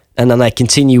play and then I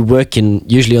continue working,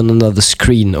 usually on another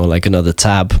screen or like another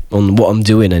tab on what I'm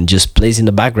doing, and just plays in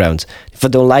the background. If I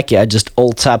don't like it, I just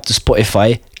alt-tab to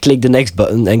Spotify, click the next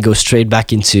button and go straight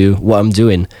back into what I'm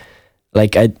doing.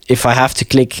 Like, if I have to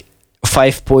click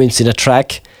 5 points in a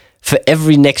track, for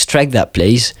every next track that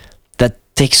plays, that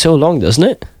takes so long, doesn't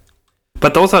it?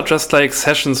 But those are just like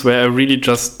sessions where I really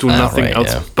just do nothing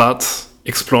else but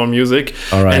explore music.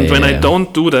 And when I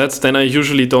don't do that, then I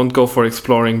usually don't go for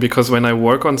exploring, because when I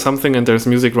work on something and there's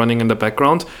music running in the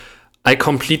background, I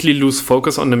completely lose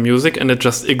focus on the music and it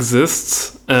just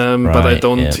exists, but I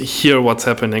don't hear what's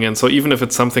happening. And so even if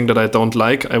it's something that I don't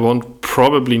like, I won't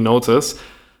probably notice.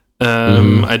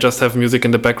 I just have music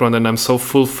in the background and I'm so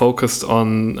full focused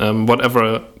on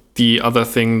whatever the other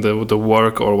thing, the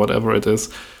work or whatever it is,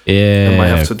 I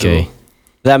have to do.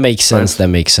 That makes sense. Right? That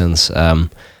makes sense.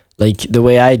 Like, the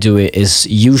way I do it is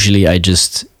usually I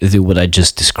just do what I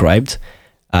just described.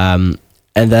 And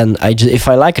then if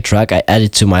I like a track, I add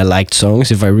it to my liked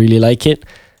songs if I really like it.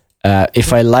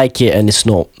 If I like it and it's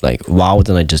not like wow,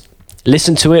 then I just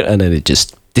listen to it and then it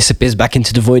just disappears back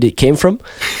into the void it came from.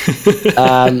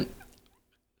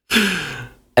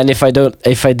 And if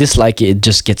I dislike it, it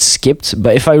just gets skipped.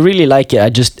 But if I really like it,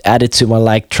 I just add it to my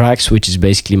liked tracks, which is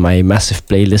basically my massive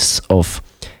playlist of,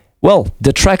 well,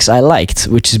 the tracks I liked,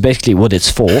 which is basically what it's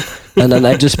for. And then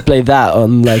I just play that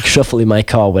on like shuffle in my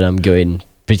car when I'm going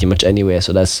pretty much anywhere.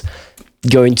 So that's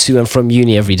going to and from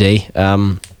uni every day.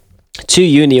 To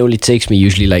uni only takes me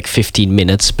usually like 15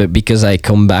 minutes, but because I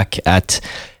come back at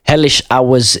hellish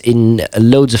hours in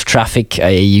loads of traffic,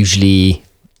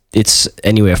 it's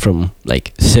anywhere from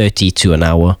like 30 to an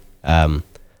hour.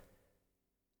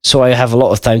 So I have a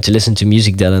lot of time to listen to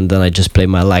music then, and then I just play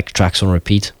my like tracks on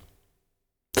repeat.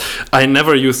 I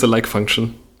never use the like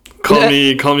function. Call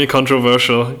me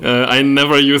controversial. I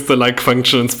never use the like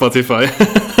function in Spotify.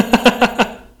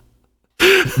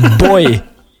 Boy.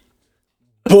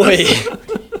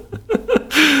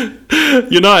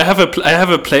 I have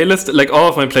a playlist. Like all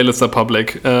of my playlists are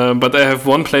public, but I have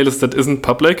one playlist that isn't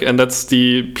public, and that's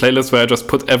the playlist where I just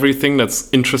put everything that's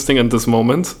interesting in this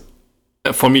moment.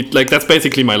 For me, like that's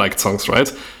basically my liked songs,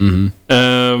 right? Mm-hmm.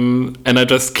 And I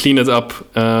just clean it up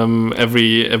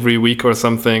every week or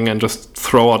something, and just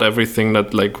throw out everything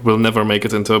that like will never make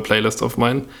it into a playlist of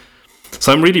mine.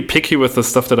 So I'm really picky with the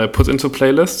stuff that I put into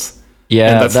playlists.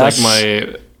 Yeah, and that's like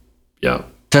my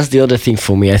That's the other thing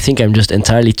for me. I think I'm just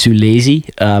entirely too lazy,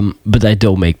 but I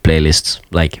don't make playlists,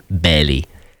 like barely.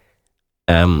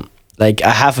 Like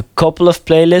I have a couple of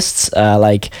playlists.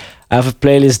 Like I have a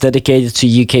playlist dedicated to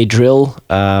UK drill.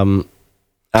 I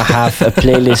have a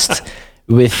playlist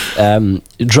with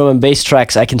drum and bass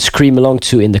tracks I can scream along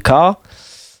to in the car.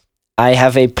 I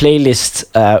have a playlist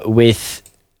with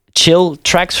chill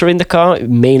tracks for in the car,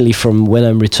 mainly from when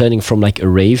I'm returning from like a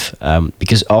rave,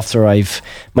 because after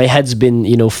my head's been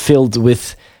filled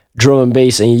with drum and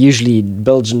bass and usually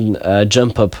Belgian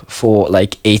jump up for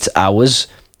like 8 hours.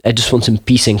 I just want some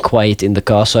peace and quiet in the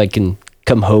car so I can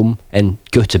come home and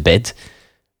go to bed.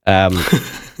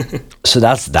 So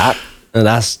that's that, and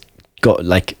that's got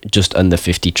like just under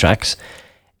 50 tracks.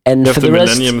 And you have for the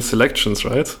rest, Millennium selections,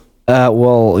 right?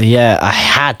 Well, yeah, I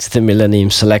had the Millennium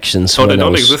selections. Oh, they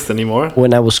don't exist anymore?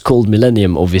 When I was called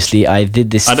Millennium, obviously, I did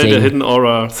this thing. Are they the Hidden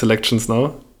Aura selections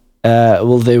now?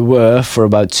 Well, they were for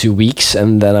about 2 weeks,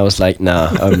 and then I was like, nah,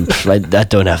 I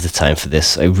don't have the time for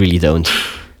this. I really don't.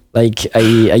 Like, I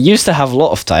used to have a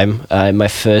lot of time in my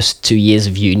first 2 years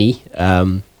of uni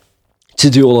to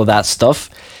do all of that stuff.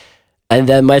 And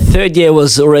then my third year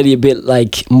was already a bit,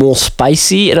 like, more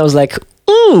spicy, and I was like,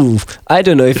 ooh, I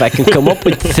don't know if I can come up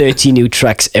with 30 new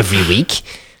tracks every week.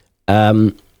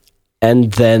 And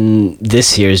then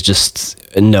this year is just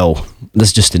a no.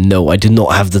 That's just a no. I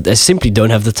simply don't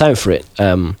have the time for it.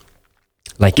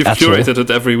 Like you've curated it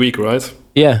every week, right?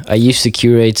 Yeah, I used to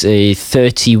curate a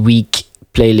 30-week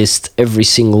playlist every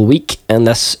single week, and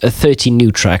that's 30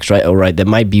 new tracks, right? All right, there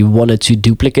might be 1 or 2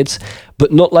 duplicates,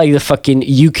 but not like the fucking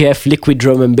UKF Liquid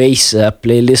Drum and Bass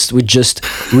playlist, which just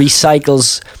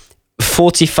recycles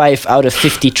 45 out of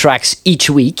 50 tracks each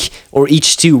week or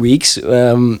each 2 weeks.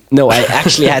 No, I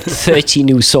actually had 30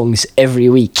 new songs every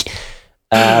week.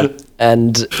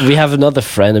 And we have another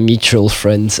friend, a mutual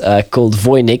friend called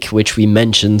Voynich, which we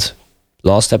mentioned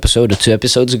last episode or 2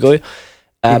 episodes ago.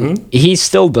 He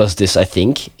still does this, I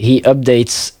think. He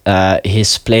updates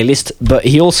his playlist, but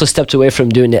he also stepped away from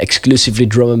doing it exclusively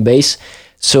drum and bass.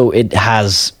 So it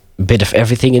has a bit of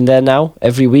everything in there now,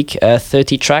 every week,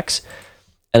 30 tracks.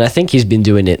 And I think he's been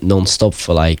doing it non-stop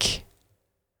for like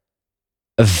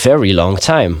a very long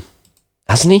time,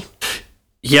 hasn't he?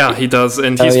 Yeah, he does.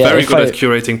 And he's very good at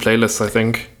curating playlists, I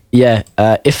think. Yeah,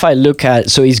 if I look at...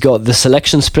 So he's got the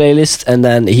selections playlist, and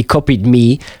then he copied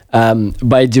me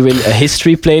by doing a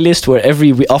history playlist where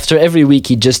after every week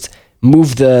he just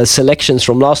moved the selections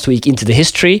from last week into the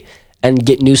history and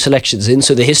get new selections in.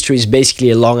 So the history is basically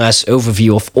a long-ass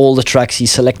overview of all the tracks he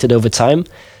selected over time.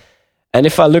 And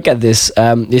if I look at this,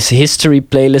 this history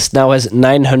playlist now has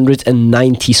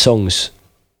 990 songs.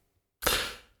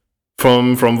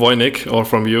 From Voynich or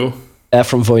from you?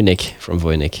 From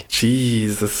Voynich.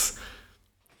 Jesus.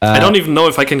 I don't even know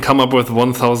if I can come up with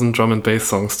 1,000 drum and bass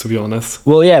songs, to be honest.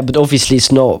 Well, yeah, but obviously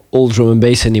it's not all drum and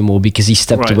bass anymore because he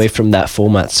stepped away from that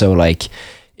format. So, like,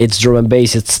 it's drum and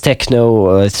bass, it's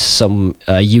techno, it's some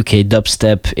UK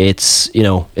dubstep, it's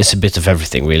a bit of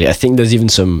everything, really. I think there's even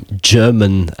some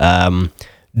German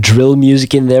drill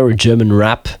music in there, or German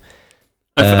rap.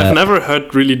 I've never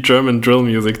heard really German drill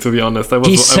music, to be honest. I'm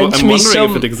wondering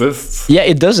if it exists. Yeah,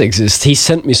 it does exist. He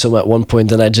sent me some at one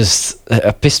point, and I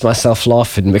pissed myself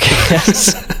laughing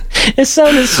because it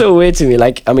sounded so weird to me.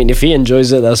 Like, I mean, if he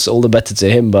enjoys it, that's all the better to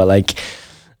him. But like,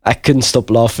 I couldn't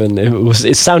stop laughing.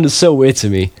 It sounded so weird to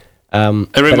me. I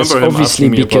remember him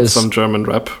asking me about some German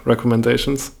rap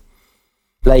recommendations.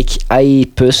 Like,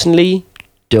 I personally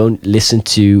don't listen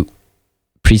to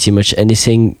pretty much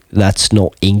anything that's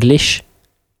not English.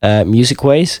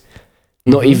 Music-wise,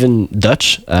 not even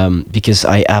Dutch, because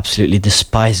I absolutely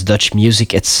despise Dutch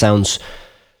music. It sounds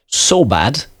so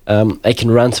bad. I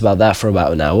can rant about that for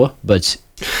about an hour, but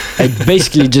I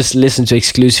basically just listen to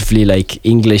exclusively like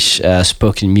English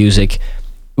spoken music,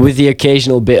 with the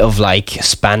occasional bit of like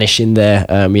Spanish in there.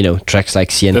 Tracks like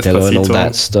Cientelo and all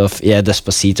that stuff. Yeah,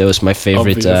 Despacito is my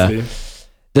favorite.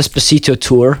 Despacito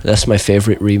Tour. That's my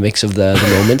favorite remix of the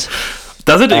moment.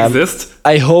 Does it exist?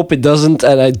 I hope it doesn't,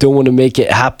 and I don't want to make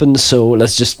it happen. So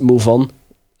let's just move on.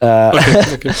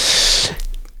 Okay.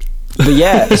 But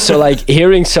yeah, so like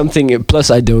hearing something,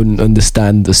 plus I don't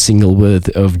understand a single word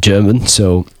of German,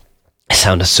 so it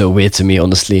sounded so weird to me,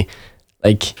 honestly.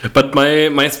 Like, but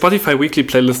my Spotify weekly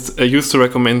playlist used to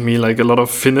recommend me like a lot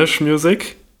of Finnish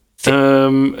music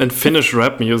and Finnish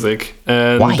rap music,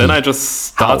 and why? Then I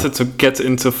just started to get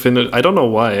into Finnish. I don't know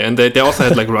why, and they also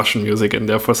had like Russian music in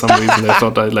there for some reason. They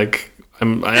thought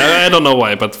I don't know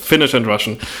why, but Finnish and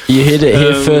Russian. You heard it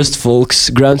here first, folks.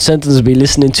 Ground Sentence will be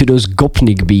listening to those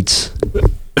Gopnik beats.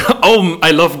 Oh, I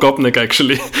love Gopnik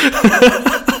actually.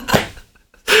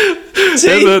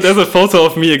 There's a photo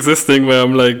of me existing where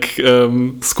I'm like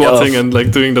squatting and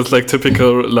like doing this like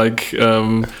typical like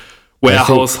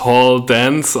warehouse hall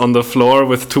dance on the floor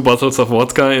with 2 bottles of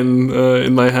vodka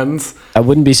in my hands. I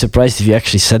wouldn't be surprised if you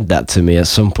actually sent that to me at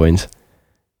some point.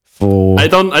 I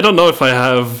don't know if I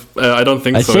have. I don't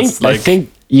think so. I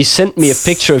think you sent me a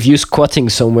picture of you squatting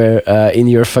somewhere in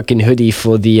your fucking hoodie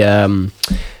for the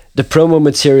promo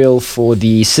material for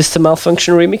the System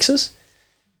Malfunction remixes.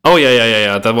 Oh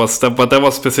yeah. That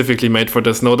was specifically made for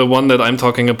this. No, the one that I'm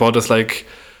talking about is like,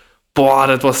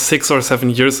 that was 6 or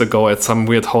 7 years ago at some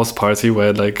weird house party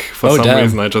where like for some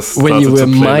reason I just started when you were to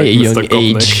play, my like, young Mr.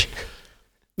 Gopnik. age.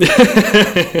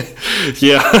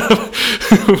 Yeah.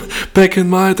 Back in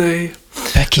my day.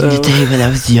 Back in the day when I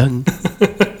was young.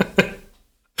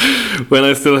 When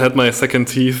I still had my second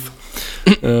teeth.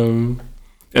 And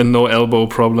no elbow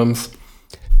problems.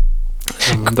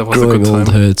 That was Growing a good time. old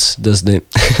hurts, doesn't it?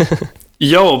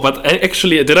 Yo, but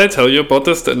actually, did I tell you about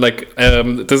this? Like,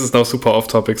 this is now super off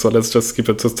topic, so let's just keep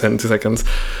it to 10 seconds.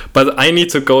 But I need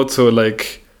to go to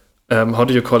like, how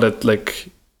do you call it? Like,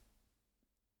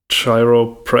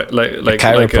 chiropractor.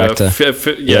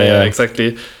 Yeah,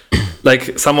 exactly.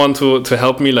 Like someone to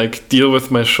help me like deal with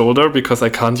my shoulder because I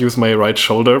can't use my right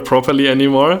shoulder properly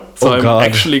anymore. So I'm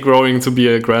actually growing to be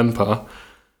a grandpa.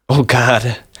 Oh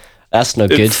God, that's not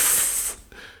good.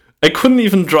 I couldn't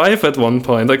even drive at one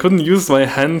point. I couldn't use my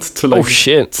hand to like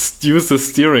use the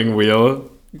steering wheel.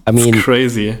 I mean, it's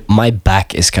crazy. My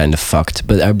back is kind of fucked,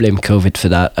 but I blame COVID for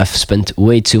that. I've spent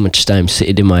way too much time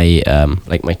sitting in my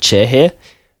my chair here.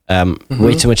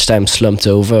 Way too much time slumped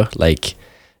over. Like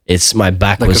my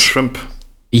back like was a shrimp.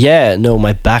 Yeah, no,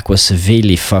 my back was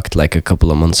severely fucked like a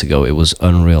couple of months ago. It was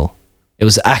unreal. It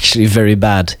was actually very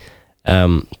bad.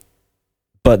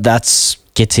 But that's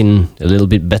getting a little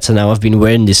bit better now. I've been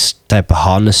wearing this type of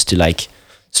harness to like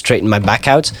straighten my back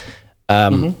out.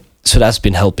 So that's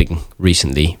been helping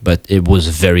recently, but it was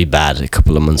very bad a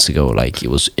couple of months ago. Like, it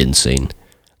was insane.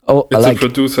 Oh, it's a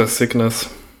producer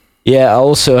sickness. Yeah, I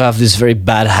also have this very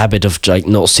bad habit of like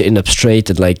not sitting up straight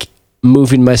and like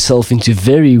moving myself into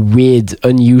very weird,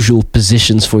 unusual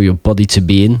positions for your body to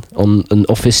be in on an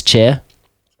office chair.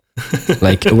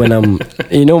 Like when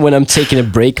I'm taking a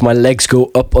break, my legs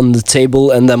go up on the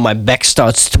table and then my back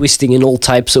starts twisting in all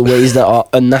types of ways that are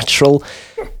unnatural,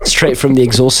 straight from the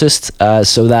exorcist.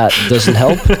 So that doesn't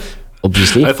help,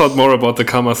 obviously. I thought more about the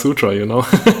Kama Sutra, you know?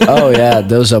 Oh yeah,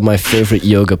 those are my favorite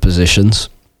yoga positions.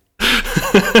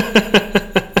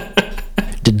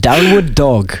 The downward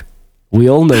dog. We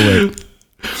all know it.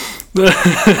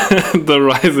 The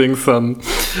rising sun.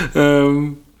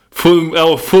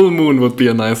 Full moon would be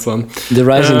a nice one. The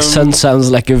rising sun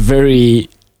sounds like a very,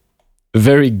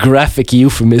 very graphic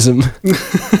euphemism.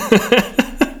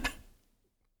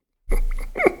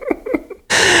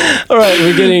 All right,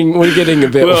 we're getting a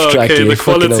bit off track here.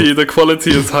 The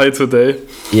quality is high today.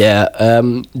 Yeah.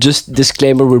 Just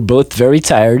disclaimer: we're both very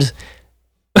tired.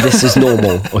 This is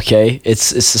normal, okay?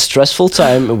 It's a stressful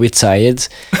time. We're tired.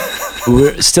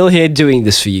 We're still here doing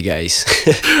this for you guys.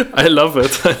 I love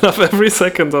it. I love every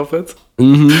second of it.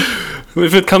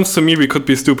 If it comes to me, we could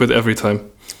be stupid every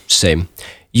time. Same.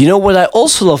 You know what I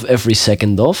also love every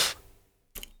second of?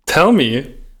 Tell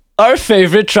me. Our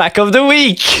favorite track of the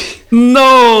week.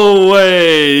 No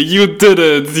way! You did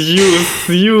it!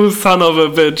 You son of a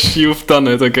bitch! You've done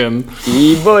it again.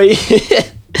 Boy.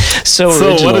 So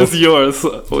what is yours?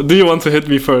 Do you want to hit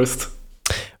me first?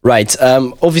 Right.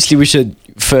 Obviously, we should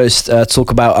first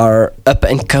talk about our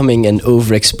up-and-coming and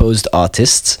overexposed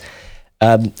artists.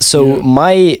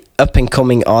 My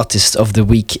up-and-coming artist of the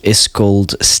week is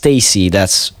called Stacy.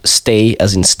 That's stay,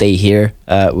 as in stay here,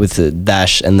 with a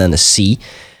dash and then a C.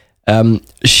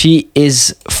 She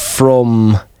is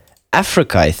from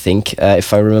Africa, I think,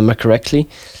 if I remember correctly.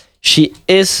 She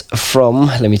is from,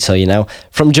 let me tell you now,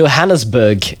 from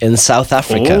Johannesburg in South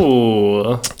Africa.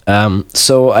 Oh.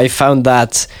 So I found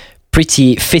that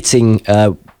pretty fitting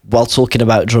while talking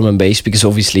about drum and bass, because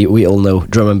obviously we all know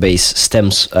drum and bass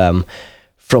stems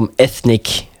from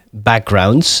ethnic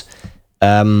backgrounds.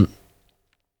 And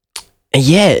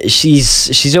yeah,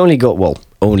 she's only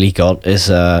got is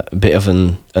a bit of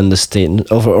an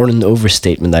understatement, or an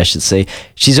overstatement, I should say.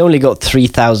 She's only got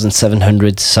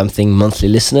 3,700 something monthly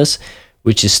listeners,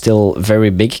 which is still very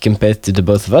big compared to the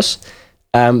both of us,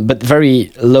 but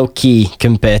very low key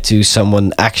compared to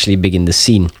someone actually big in the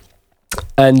scene.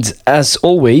 And as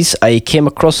always, I came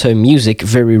across her music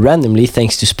very randomly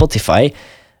thanks to Spotify,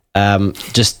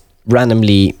 just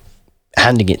randomly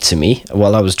handing it to me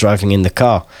while I was driving in the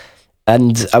car.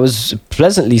 And I was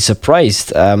pleasantly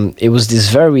surprised. It was this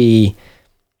very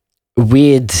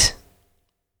weird...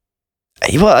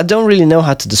 Well, I don't really know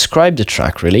how to describe the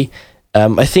track, really.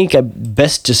 I think I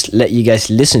best just let you guys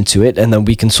listen to it, and then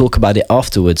we can talk about it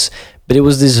afterwards. But it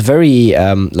was this very,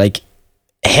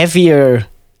 heavier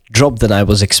drop than I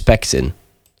was expecting,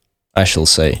 I shall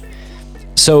say.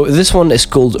 So this one is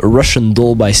called Russian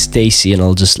Doll by Stacy, and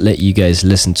I'll just let you guys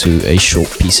listen to a short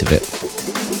piece of it.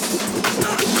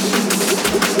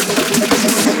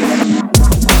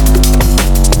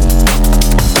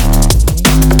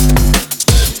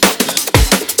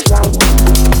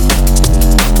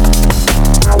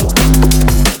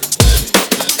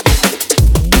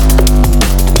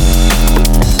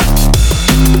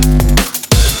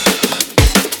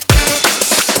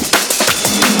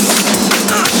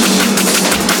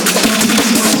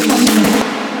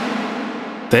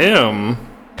 Damn.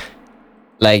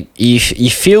 Like you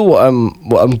feel what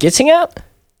I'm getting at?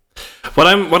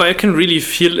 What I can really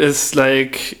feel is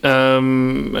like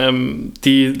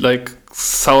the like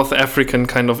South African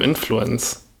kind of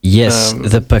influence. Yes,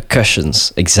 the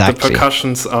percussions, exactly. The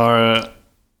percussions are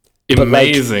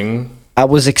amazing. Like, I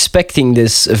was expecting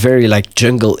this very like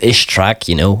jungle-ish track,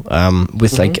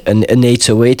 with like an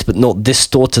 808, but not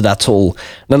distorted at all.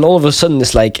 And then all of a sudden,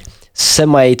 this like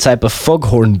semi type of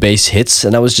foghorn bass hits,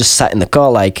 and I was just sat in the car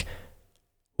like,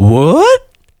 what?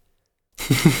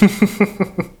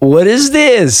 What is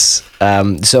this?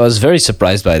 So I was very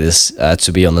surprised by this,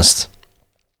 to be honest.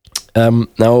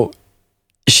 Now,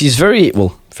 she's very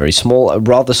small,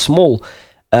 rather small.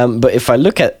 But if I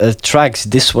look at tracks,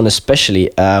 this one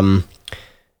especially,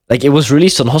 like it was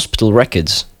released on Hospital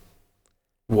Records.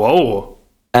 Whoa.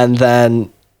 And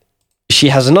then she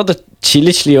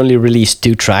literally only released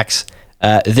 2 tracks.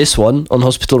 This one on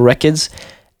Hospital Records,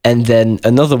 and then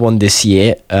another one this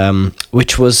year,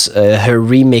 which was her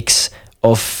remix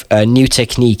of New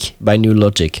Technique by New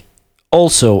Logic,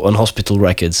 also on Hospital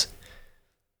Records.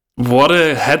 What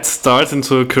a head start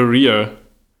into a career.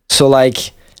 So,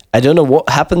 like, I don't know what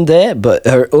happened there, but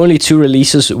her only 2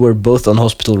 releases were both on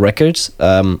Hospital Records,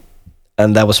 and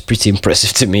that was pretty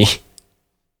impressive to me.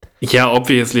 Yeah,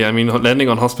 obviously. I mean, landing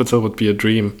on Hospital would be a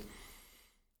dream.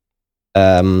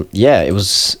 Yeah, it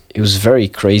was very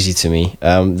crazy to me.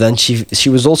 Then she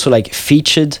was also like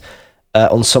featured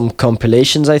on some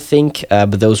compilations, I think,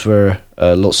 but those were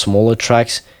a lot smaller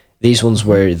tracks. These ones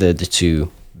were the 2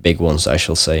 big ones, I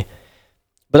shall say.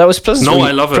 But I was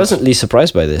pleasantly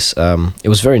surprised by this. It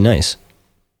was very nice.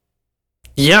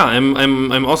 Yeah,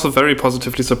 I'm also very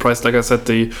positively surprised. Like I said,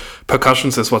 the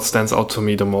percussions is what stands out to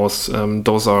me the most.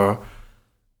 Those are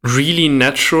really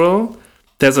natural.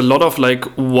 There's a lot of like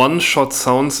one-shot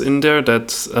sounds in there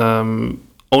that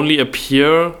only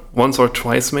appear once or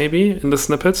twice maybe in the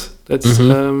snippet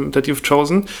that you've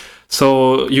chosen.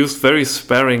 So used very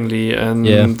sparingly, and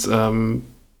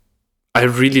I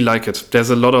really like it. There's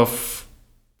a lot of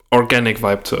organic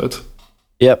vibe to it.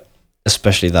 Yep,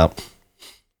 especially that.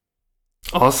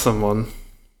 Awesome one.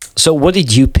 So what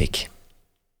did you pick?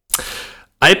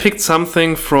 I picked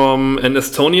something from an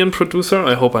Estonian producer.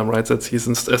 I hope I'm right that he's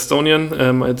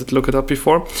Estonian. I did look it up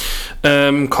before.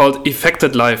 Called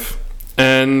Affected Life.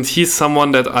 And he's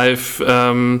someone that I've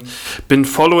been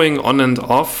following on and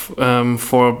off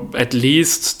for at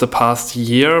least the past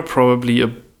year, probably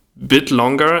a bit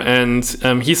longer. And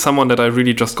he's someone that I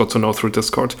really just got to know through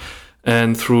Discord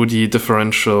and through the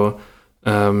differential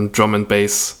drum and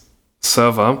bass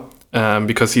server,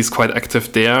 because he's quite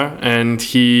active there, and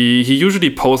he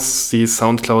usually posts these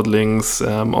SoundCloud links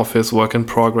of his work in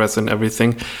progress and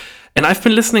everything. And I've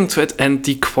been listening to it, and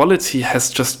the quality has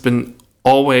just been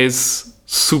always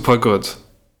super good.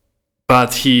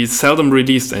 But he seldom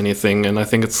released anything, and I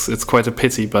think it's quite a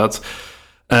pity. But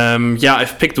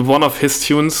I've picked one of his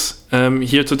tunes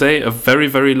here today, a very,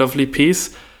 very lovely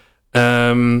piece.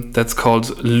 that's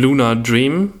called Lunar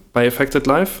Dream by Affected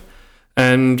Life.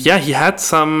 And yeah, he had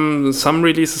some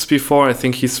releases before. I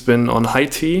think he's been on High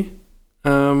Tea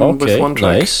with one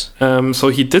track. Nice. So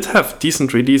he did have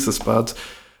decent releases, but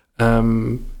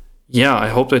yeah, I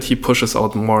hope that he pushes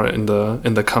out more in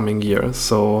the coming year.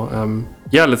 So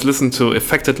yeah, let's listen to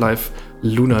Affected Life,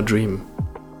 Lunar Dream.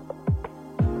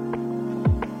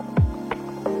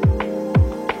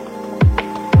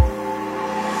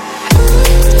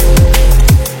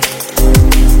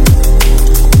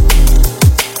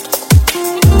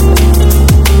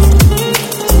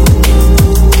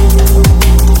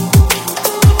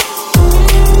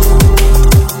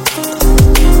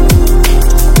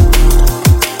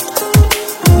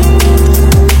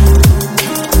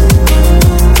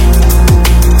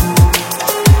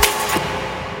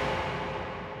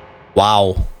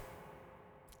 Wow.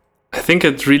 I think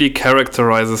it really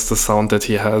characterizes the sound that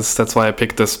he has. That's why I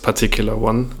picked this particular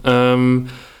one.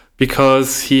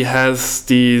 Because he has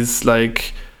these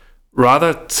like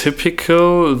rather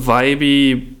typical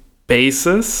vibey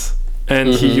basses,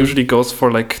 and he usually goes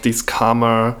for like these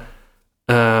calmer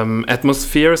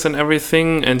atmospheres and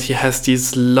everything, and he has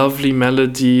these lovely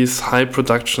melodies, high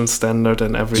production standard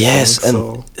and everything. Yes,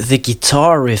 and the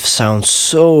guitar riff sounds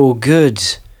so good.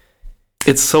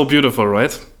 It's so beautiful,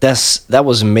 right? That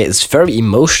was amazing. It's very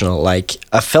emotional. Like,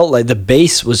 I felt like the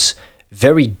bass was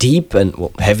very deep, and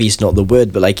well, heavy is not the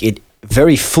word, but like it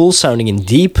very full sounding and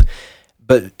deep,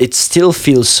 but it still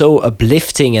feels so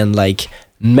uplifting and like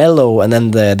mellow, and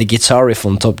then the guitar riff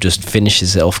on top just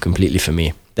finishes it off completely for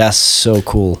me. That's so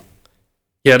cool.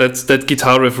 Yeah, that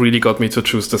guitar riff really got me to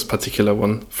choose this particular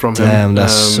one from him. Damn,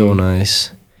 that's so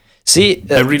nice. See,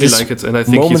 I really like it, and I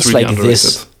think he's really underrated.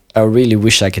 This, I really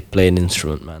wish I could play an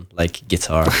instrument, man, like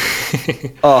guitar.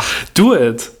 Do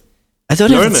it. I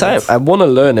don't have the time. I want to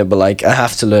learn it, but like I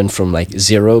have to learn from like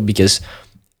zero, because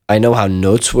I know how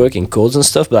notes work and chords and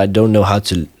stuff, but I don't know how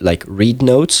to like read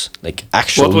notes, like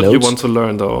actual notes. What would you want to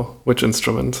learn though? Which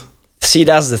instrument? See,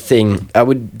 that's the thing. I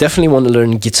would definitely want to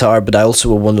learn guitar, but I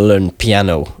also would want to learn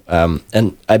piano.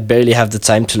 And I barely have the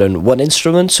time to learn one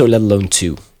instrument, so let alone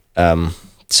two.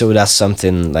 So that's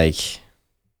something like...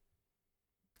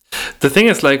 The thing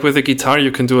is, like with a guitar,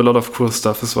 you can do a lot of cool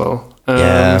stuff as well.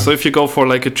 So if you go for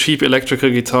like a cheap electrical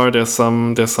guitar, there's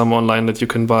some online that you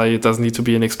can buy. It doesn't need to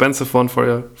be an expensive one for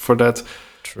that.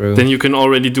 True. Then you can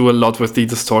already do a lot with the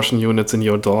distortion units in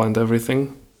your DAW and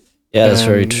everything. Yeah, that's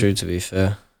very true, to be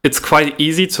fair. It's quite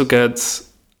easy to get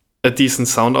a decent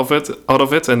sound out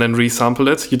of it and then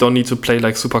resample it. You don't need to play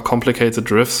like super complicated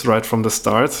riffs right from the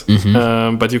start,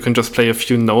 but you can just play a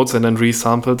few notes and then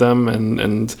resample them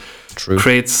and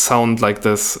create sound like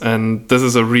this. And this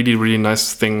is a really, really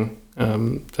nice thing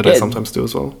that I sometimes do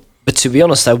as well. But to be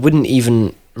honest, I wouldn't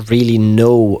even really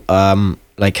know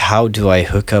like how do I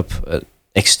hook up an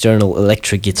external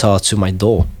electric guitar to my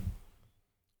DAW.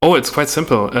 Oh, it's quite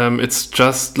simple. It's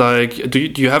just like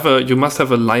you must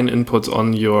have a line input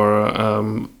on your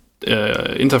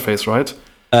interface, right?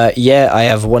 Yeah, I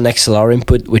have one XLR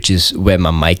input, which is where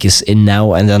my mic is in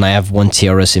now, and then I have one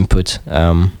TRS input,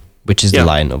 which is the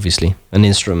line, obviously, an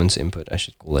instruments input, I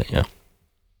should call it. Yeah.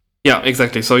 Yeah,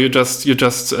 exactly. So you just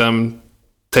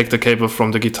take the cable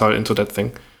from the guitar into that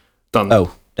thing. Done.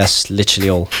 Oh, that's literally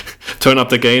all. Turn up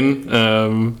the gain.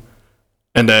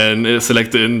 And then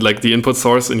select the input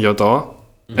source in your DAW,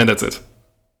 and that's it.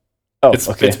 Oh, it's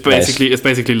okay. It's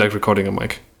basically like recording a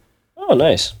mic. Oh,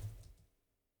 nice.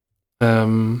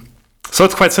 So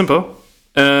it's quite simple,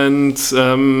 and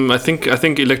I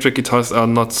think electric guitars are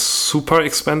not super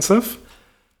expensive,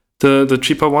 the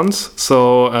cheaper ones.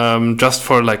 So just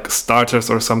for like starters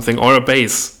or something, or a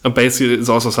bass is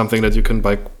also something that you can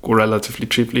buy relatively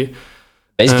cheaply.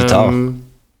 Bass guitar.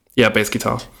 Yeah, bass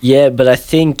guitar. Yeah, but I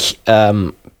think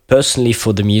personally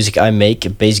for the music I make, a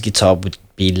bass guitar would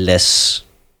be less,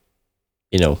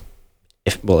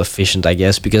 efficient, I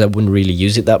guess, because I wouldn't really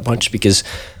use it that much, because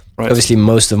obviously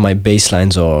most of my bass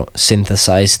lines are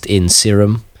synthesized in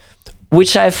Serum,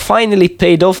 which I finally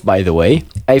paid off, by the way.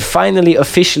 I finally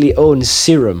officially own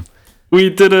Serum. We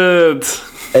did it!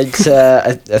 It's,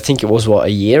 I think it was, a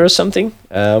year or something?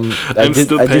 I'm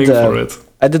still paying for it.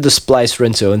 I did the Splice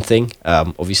rent-to-own thing,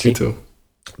 obviously. Me too.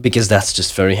 Because that's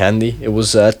just very handy. It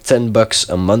was $10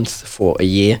 a month for a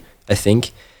year, I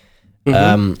think.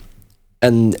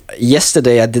 And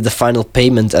yesterday I did the final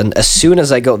payment, and as soon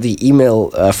as I got the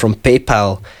email from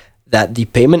PayPal that the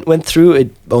payment went through,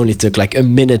 it only took like a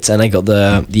minute, and I got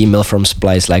the email from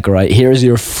Splice like, all right, here's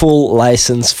your full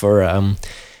license for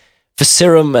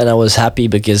Serum, and I was happy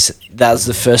because that's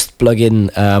the first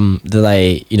plugin that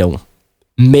I,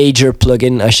 major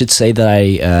plugin, I should say, that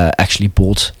I actually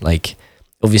bought. Like,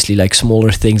 obviously, like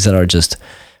smaller things that are just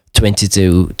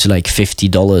 $20 to like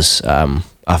 $50.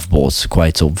 I've bought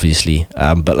quite obviously,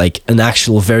 but like an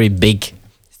actual very big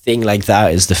thing like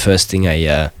that is the first thing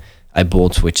I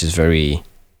bought, which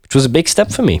was a big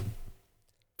step for me.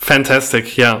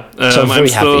 Fantastic, yeah. So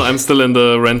I'm still in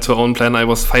the rent to own plan. I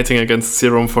was fighting against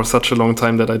Serum for such a long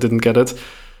time that I didn't get it.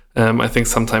 I think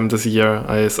sometime this year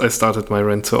I started my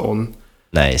rent to own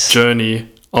journey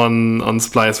on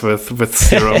Splice with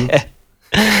Serum.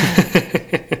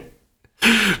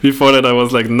 Before that, I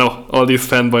was like, no, all these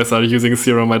fanboys are using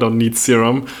Serum. I don't need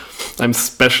Serum. I'm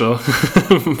special.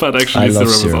 But actually, Serum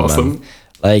is awesome. Man.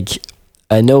 Like,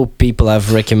 I know people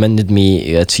have recommended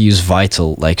me to use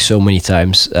Vital like so many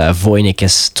times. Voynich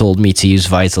has told me to use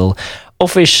Vital.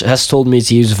 Offish has told me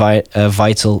to use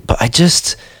Vital. But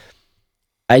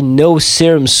I know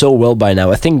Serum so well by now.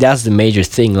 I think that's the major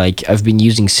thing. Like, I've been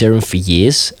using Serum for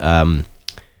years.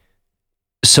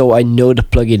 So I know the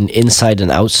plugin inside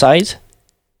and outside.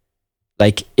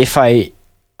 Like, if I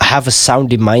have a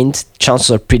sound in mind,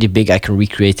 chances are pretty big I can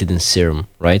recreate it in Serum,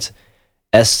 right?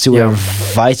 As to where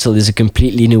Vital is a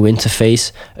completely new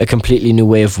interface, a completely new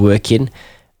way of working.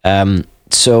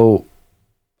 So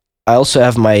I also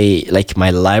have my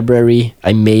library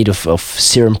I made of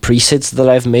Serum presets that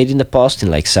I've made in the past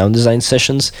in like sound design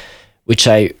sessions, which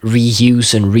I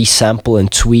reuse and resample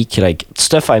and tweak, like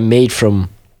stuff I made from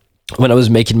when I was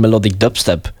making melodic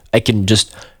dubstep. I can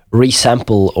just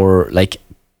resample or like,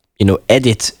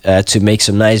 edit to make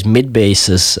some nice mid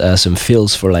basses, some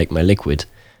fills for like my liquid,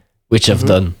 which I've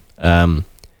done.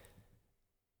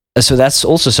 So that's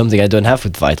also something I don't have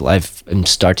with Vital. I'm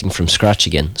starting from scratch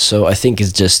again. So I think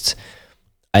it's just,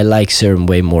 I like Serum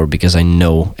way more because I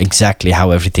know exactly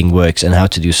how everything works and how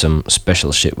to do some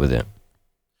special shit with it.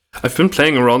 I've been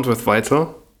playing around with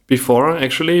Vital before,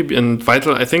 actually, and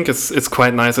Vital, I think it's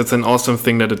quite nice. It's an awesome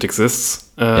thing that it exists.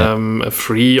 A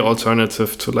free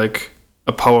alternative to like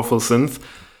a powerful synth.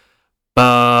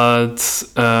 But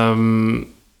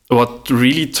what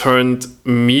really turned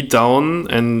me down,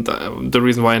 and the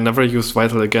reason why I never used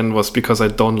Vital again, was because I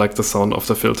don't like the sound of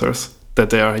the filters that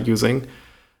they are using.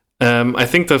 I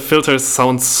think the filters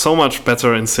sound so much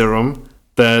better in Serum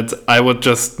that I would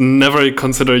just never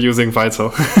consider using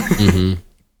Vital.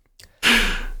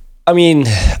 I mean,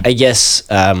 I guess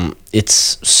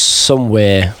it's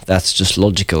somewhere that's just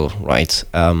logical, right?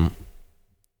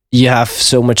 You have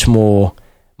so much more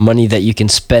money that you can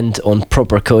spend on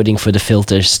proper coding for the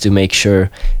filters to make sure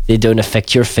they don't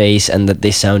affect your face and that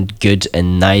they sound good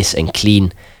and nice and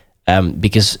clean,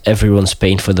 because everyone's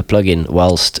paying for the plugin,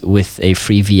 whilst with a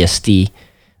free VST,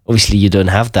 obviously you don't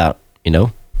have that,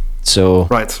 So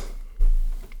right.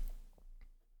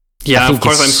 Yeah, of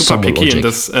course, I'm super picky in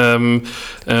this.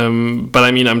 But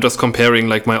I mean, I'm just comparing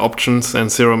like my options,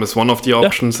 and Serum is one of the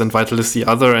options, and Vital is the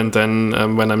other. And then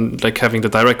when I'm like having the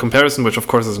direct comparison, which of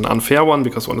course is an unfair one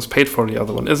because one is paid for, the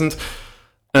other one isn't.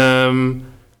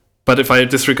 But if I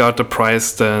disregard the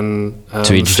price, then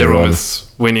Serum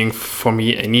is winning for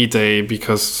me any day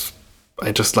because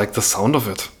I just like the sound of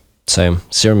it. Same.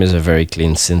 Serum is a very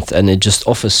clean synth, and it just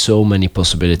offers so many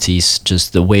possibilities.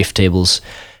 Just the wavetables.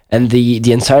 And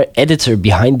the entire editor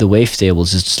behind the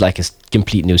wavetables is just like a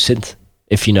complete new synth,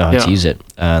 if you know how to use it.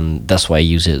 And that's why I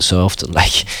use it so often.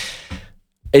 Like,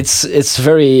 it's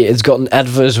gotten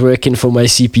adverse working for my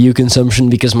CPU consumption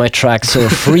because my tracks are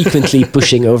frequently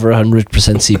pushing over 100%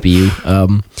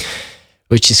 CPU,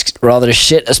 which is rather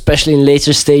shit, especially in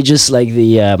later stages, like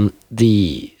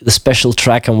the special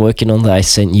track I'm working on that I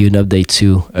sent you an update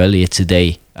to earlier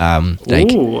today.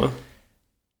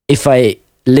 If I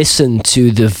listen to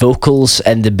the vocals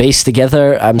and the bass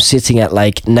together, I'm sitting at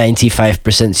like 95%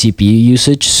 CPU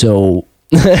usage. So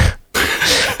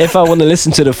if I want to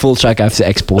listen to the full track, I have to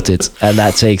export it, and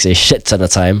that takes a shit ton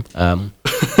of time,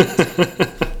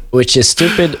 which is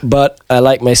stupid. But I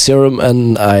like my Serum,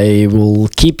 and I will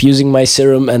keep using my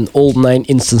Serum and all 9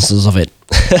 instances of it.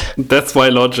 That's why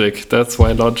Logic.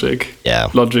 Yeah,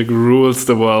 Logic rules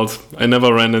the world. I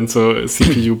never ran into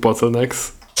CPU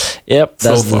bottlenecks. Yep,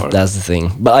 that's the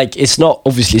thing. But like, it's not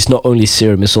only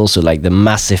Serum. It's also like the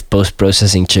massive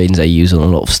post-processing chains I use on a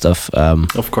lot of stuff.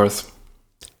 Of course,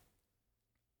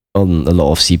 on a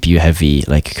lot of CPU heavy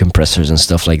like compressors and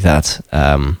stuff like that,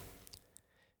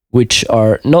 which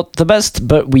are not the best,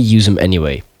 but we use them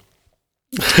anyway.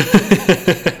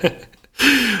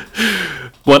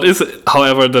 What is,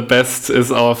 however, the best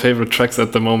is our favorite tracks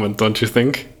at the moment, don't you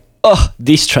think? Oh,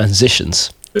 these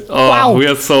transitions. Oh, wow.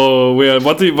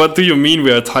 What do you mean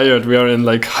we are tired? We are in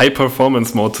like high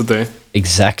performance mode today.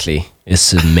 Exactly.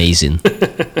 It's amazing.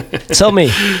 Tell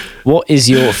me, what is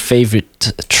your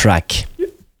favorite track?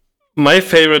 My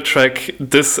favorite track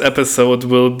this episode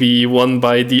will be one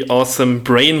by the awesome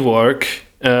Brainwork.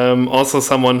 Also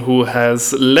someone who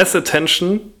has less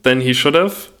attention than he should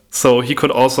have. So he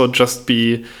could also just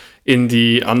be in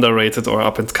the underrated or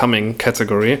up-and-coming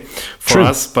category for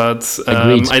us. But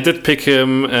I did pick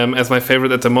him as my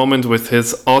favorite at the moment with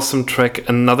his awesome track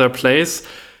Another Place.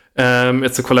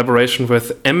 It's a collaboration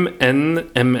with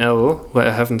MNML, who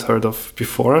I haven't heard of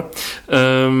before.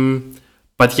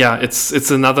 But yeah,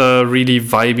 it's another really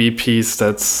vibey piece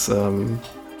that's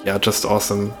just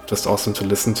awesome to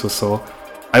listen to. So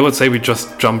I would say we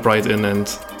just jump right in and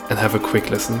have a quick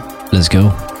listen. Let's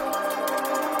go.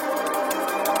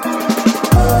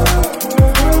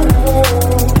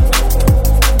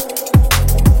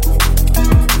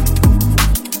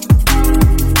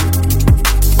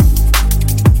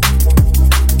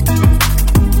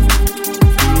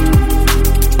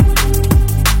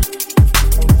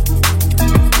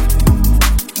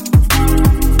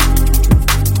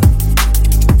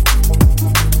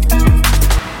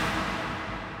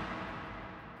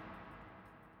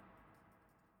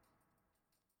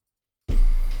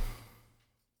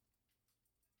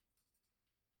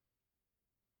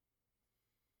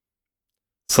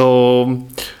 So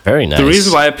very nice. The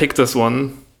reason why I picked this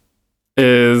one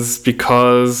is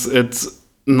because it's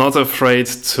not afraid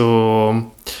to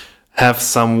have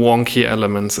some wonky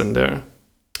elements in there.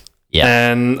 Yeah.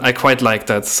 And I quite like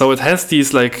that. So it has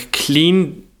these like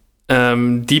clean,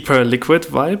 deeper liquid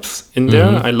vibes in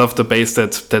there. I love the bass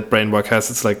that Brainwork has.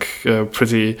 It's like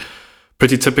pretty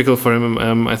typical for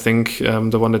him. I think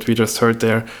the one that we just heard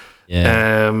there.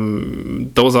 Yeah.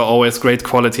 Those are always great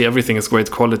quality. Everything is great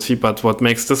quality. But what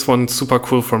makes this one super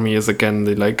cool for me is, again,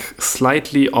 the like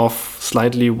slightly off,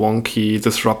 slightly wonky,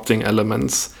 disrupting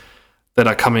elements that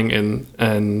are coming in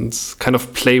and kind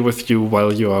of play with you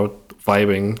while you are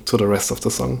vibing to the rest of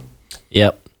the song.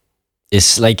 Yep.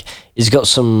 It's like, it's got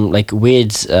some like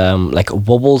weird like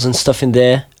wobbles and stuff in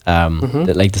there,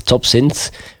 that, like the top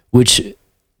synths, which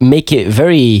make it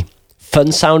very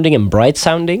fun sounding and bright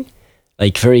sounding.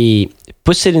 Like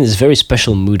puts it in this very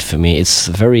special mood for me. It's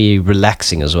very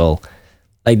relaxing as well.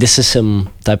 Like this is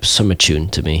some type of summer tune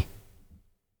to me.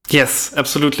 Yes,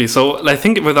 absolutely. So I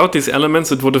think without these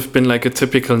elements, it would have been like a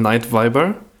typical night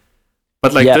viber.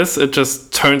 But like this, it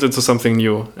just turns into something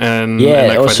new. And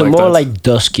I also more like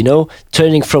dusk, you know,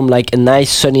 turning from like a nice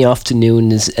sunny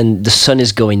afternoon and the sun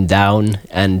is going down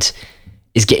and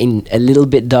it's getting a little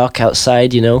bit dark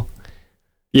outside, you know.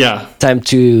 Yeah. Time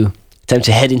to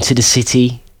head into the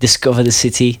city, discover the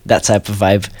city, that type of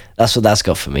vibe. That's what that's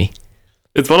got for me.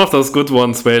 It's one of those good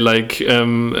ones where like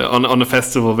on a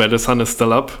festival where the sun is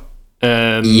still up.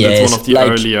 And it's one of the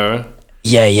like, earlier.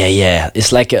 Yeah.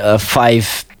 It's like a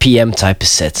 5 p.m. type of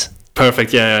set.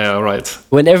 Perfect. Yeah, right.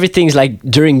 When everything's like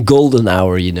during golden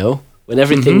hour, you know? When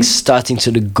everything's starting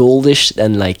to the goldish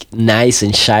and like nice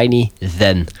and shiny,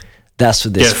 then that's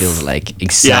what this feels like.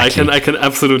 Exactly. Yeah, I can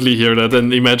absolutely hear that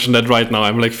and imagine that right now.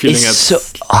 I'm like feeling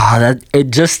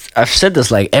I've said this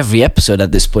like every episode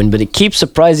at this point, but it keeps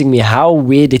surprising me how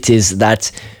weird it is that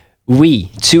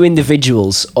we, two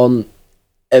individuals on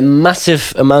a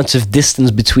massive amount of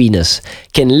distance between us,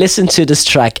 can listen to this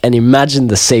track and imagine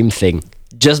the same thing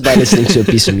just by listening to a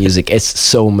piece of music. It's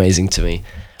so amazing to me.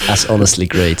 That's honestly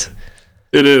great.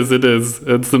 It is.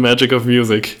 It's the magic of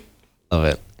music. Love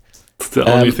it. It's the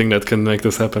only thing that can make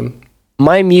this happen.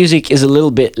 My music is a little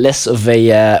bit less of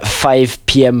a 5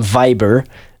 p.m. viber,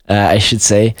 I should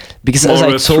say, because more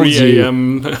as I told 3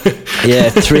 a.m. you,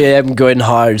 3 a.m. going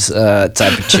hard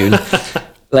type of tune.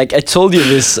 Like I told you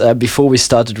this before we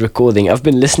started recording, I've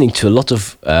been listening to a lot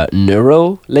of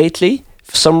Neuro lately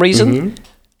for some reason,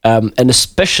 and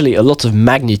especially a lot of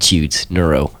Magnitude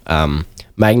Neuro.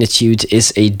 Magnitude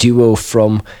is a duo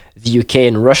from the UK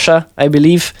and Russia, I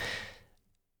believe.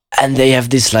 And they have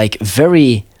this like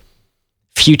very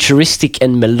futuristic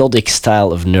and melodic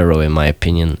style of Neuro, in my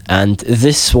opinion. And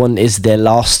this one is their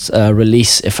last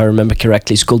release, if I remember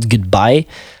correctly. It's called Goodbye,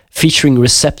 featuring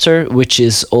Receptor, which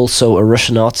is also a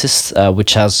Russian artist,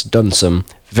 which has done some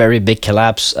very big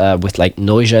collabs with like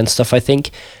Noisia and stuff, I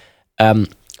think.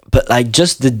 But like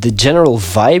just the general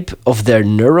vibe of their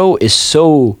Neuro is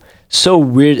so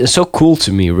weird and so cool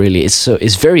to me, really.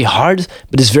 It's very hard,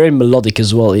 but it's very melodic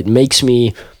as well. It makes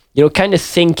me, you know, kind of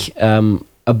think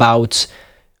about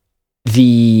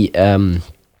the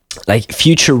like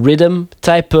future rhythm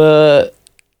type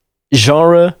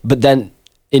genre, but then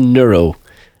in Neuro.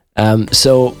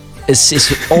 So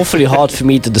it's awfully hard for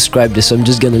me to describe this, so I'm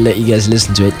just gonna let you guys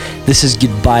listen to it. This is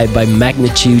Goodbye by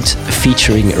Magnitude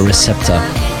featuring Receptor.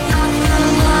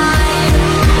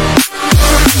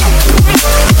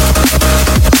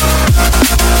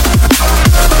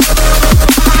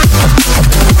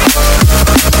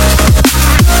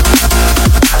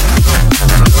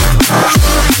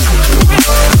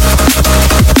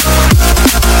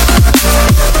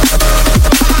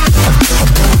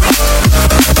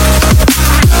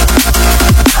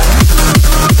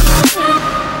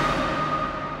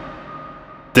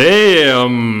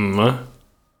 Damn.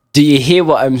 Do you hear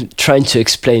what I'm trying to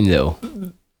explain, though?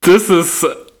 This is,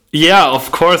 yeah,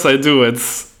 of course I do.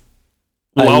 It's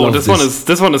wow. This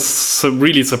one is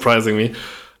really surprising me.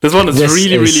 This one is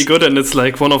really good, and it's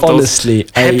like one of those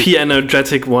happy,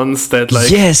 energetic ones that like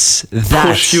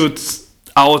push you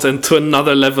out and to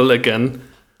another level again.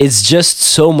 It's just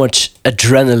so much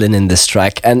adrenaline in this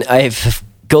track, and I've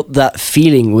got that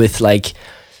feeling with like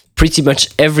pretty much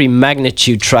every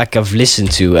Magnitude track I've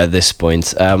listened to at this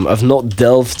point. I've not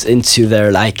delved into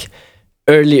their like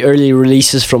early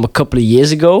releases from a couple of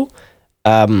years ago,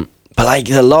 but like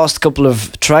the last couple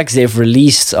of tracks they've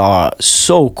released are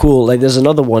so cool. Like there's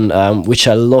another one which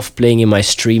I love playing in my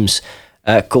streams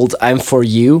called I'm For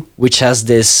You, which has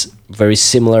this very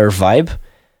similar vibe.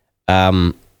 Let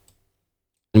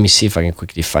me see if I can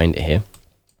quickly find it here.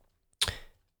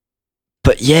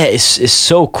 But yeah, it's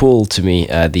so cool to me,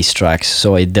 these tracks.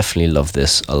 So I definitely love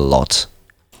this a lot.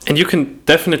 And you can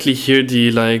definitely hear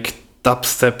the like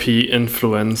dubsteppy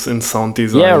influence in sound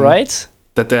design. Yeah, right?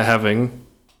 That they're having.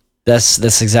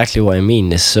 That's exactly what I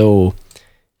mean. It's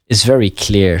very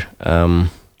clear.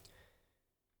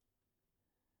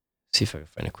 See if I can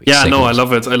find a quick second. No, I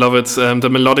love it. The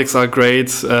melodics are great.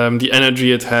 The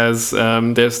energy it has.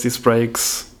 There's these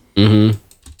breaks. Mm-hmm.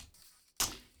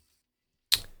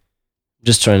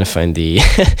 Just trying to find the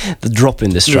the drop in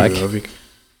this track.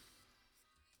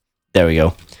 There we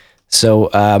go. So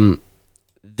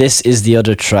this is the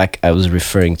other track I was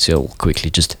referring to. I'll quickly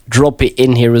just drop it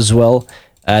in here as well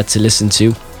to listen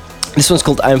to. This one's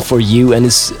called I'm For You, and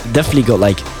it's definitely got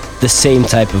like the same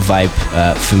type of vibe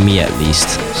for me at least.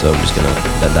 So I'm just gonna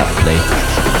let that play.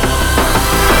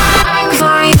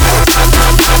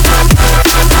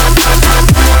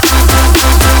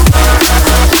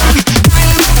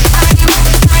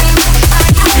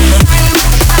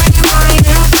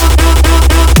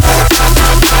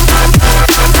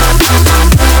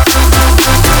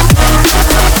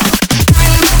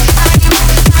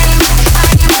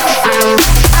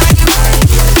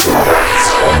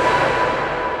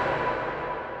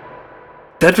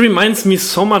 That reminds me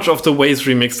so much of the Waze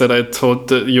remix that I told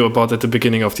you about at the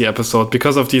beginning of the episode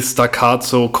because of these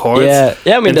staccato chords. Yeah.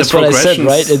 I mean, that's what I said,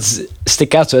 right? It's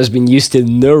staccato has been used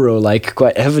in neuro like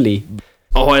quite heavily.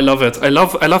 Oh, I love it. I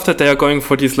love that they are going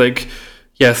for these like,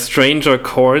 stranger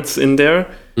chords in there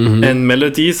and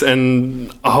melodies,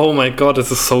 and oh my god,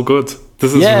 this is so good.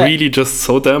 This is really just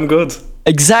so damn good.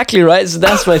 Exactly, right? So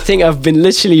that's my thing. I've been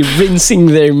literally rinsing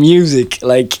their music.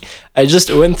 Like, I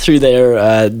just went through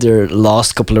their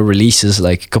last couple of releases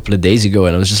like a couple of days ago,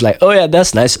 and I was just like, oh yeah,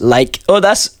 that's nice. Like, oh,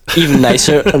 that's even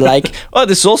nicer. Like, oh,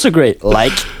 this is also great.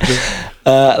 Like,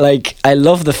 I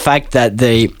love the fact that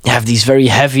they have these very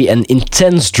heavy and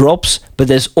intense drops, but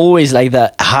there's always like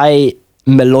that high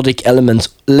melodic element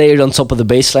layered on top of the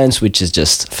bass lines, which is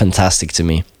just fantastic to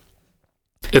me.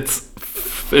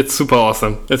 It's super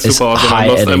awesome. It's super awesome.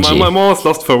 I'm almost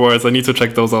lost for words. I need to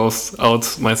check those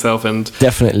out myself and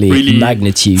definitely really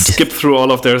Magnitude. Skip through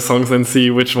all of their songs and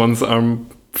see which ones are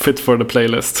fit for the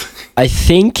playlist. I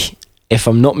think, if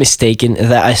I'm not mistaken,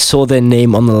 that I saw their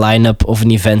name on the lineup of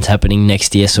an event happening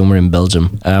next year somewhere in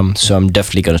Belgium. So I'm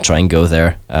definitely going to try and go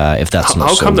there if that's not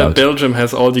sold out. How come that Belgium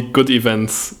has all the good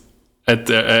events at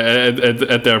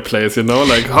their place, you know?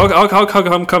 Like,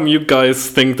 how come you guys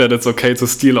think that it's okay to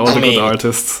steal all the good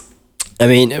artists? I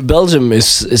mean, Belgium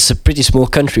is a pretty small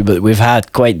country, but we've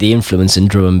had quite the influence in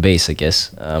drum and bass, I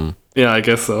guess. Yeah, I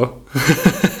guess so.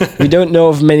 We don't know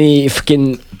of many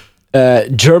fucking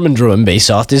German drum and bass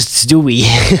artists, do we?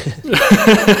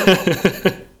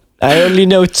 I only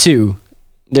know two.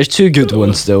 There's two good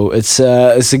ones though. It's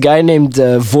a guy named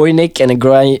Voynich and a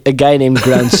guy named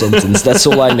Ground Sentence. That's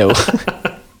all I know.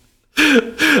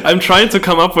 I'm trying to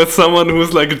come up with someone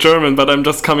who's like German, but I'm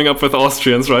just coming up with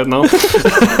Austrians right now.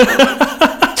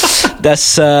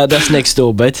 That's next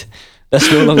door, but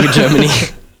that's no longer Germany.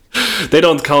 They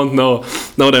don't count. No,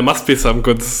 there must be some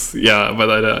good. Yeah, but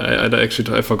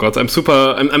I forgot.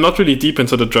 I'm not really deep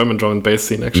into the German drum and bass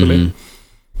scene actually. Mm-hmm.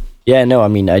 Yeah, no, I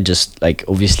mean, I just, like,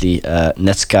 obviously,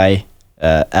 Netsky,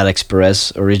 Alex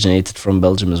Perez originated from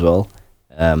Belgium as well.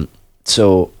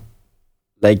 So,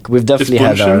 like, we've definitely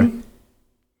had our...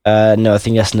 no, I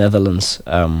think that's Netherlands.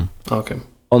 Okay.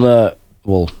 On a,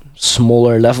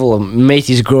 smaller level,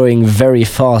 Matey's growing very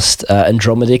fast.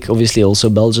 Andromedic, obviously,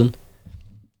 also Belgian.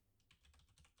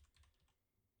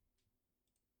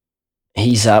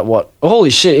 He's at what? Holy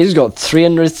shit, he's got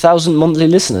 300,000 monthly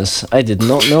listeners. I did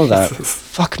not know that.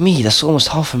 Fuck me, that's almost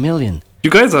 500,000. You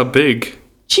guys are big.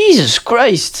 Jesus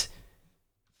Christ.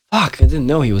 Fuck, I didn't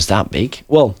know he was that big.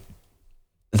 Well,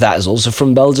 that is also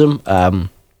from Belgium.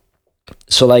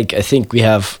 So like I think we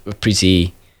have a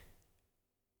pretty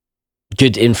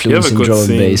good influence in drum and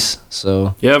bass.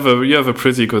 So you have a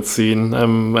pretty good scene.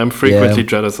 I'm frequently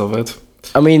jealous of it.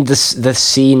 I mean, the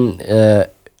scene,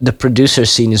 the producer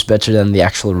scene is better than the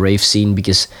actual rave scene,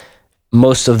 because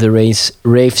most of the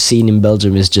rave scene in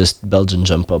Belgium is just Belgian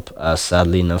jump up.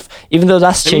 Sadly enough, even though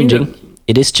that's changing,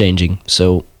 it is changing.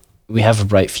 So we have a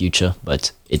bright future,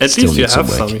 but it at still least you needs have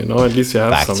some work. some, you know. At least you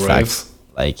have some raves.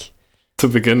 Like to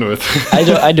begin with.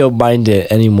 I don't mind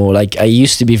it anymore. Like I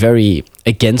used to be very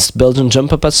against Belgian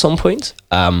jump up at some point,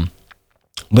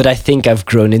 but I think I've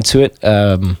grown into it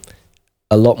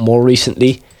a lot more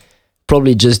recently,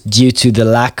 probably just due to the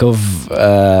lack of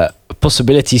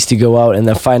possibilities to go out and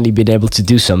then finally being able to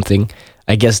do something.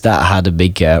 I guess that had a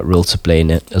big role to play in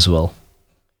it as well.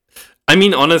 I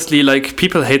mean, honestly, like,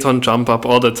 people hate on jump up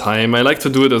all the time. I like to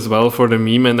do it as well for the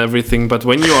meme and everything, but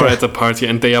when you are at a party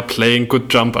and they are playing good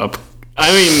jump up,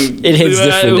 I mean, it hits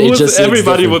different.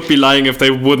 Everybody would be lying if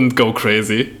they wouldn't go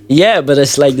crazy. Yeah, but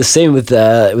it's like the same with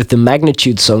the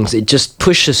Magnitude songs. It just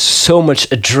pushes so much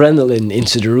adrenaline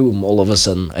into the room all of a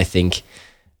sudden, I think.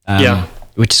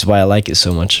 Which is why I like it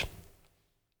so much.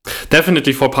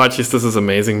 Definitely for parties, this is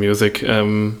amazing music.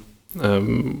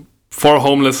 For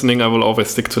home listening, I will always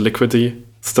stick to liquidy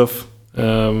stuff.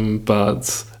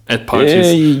 But at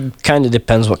parties... It kind of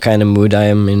depends what kind of mood I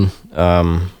am in.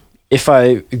 If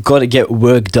I gotta get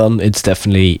work done, it's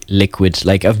definitely Liquid.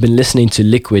 Like, I've been listening to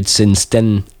Liquid since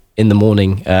 10 in the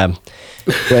morning,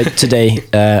 right today,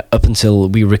 up until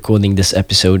we recording this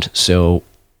episode. So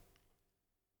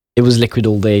it was Liquid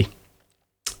all day.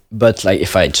 But like,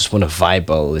 if I just want to vibe,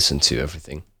 I'll listen to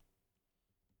everything.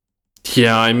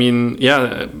 Yeah, I mean,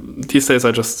 these days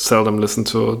I just seldom listen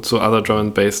to other drum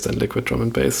and bass than Liquid drum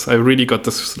and bass. I really got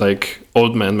this like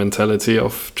old man mentality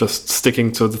of just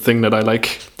sticking to the thing that I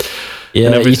like. Yeah,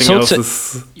 and everything else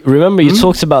is... Remember, you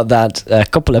talked about that a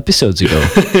couple episodes ago.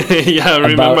 Yeah, I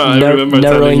remember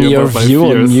narrowing your view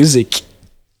on music.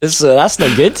 So that's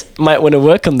not good. Might want to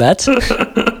work on that.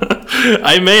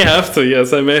 I may have to.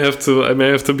 Yes, I may have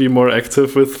to be more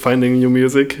active with finding new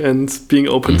music and being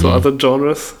open to other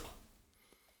genres.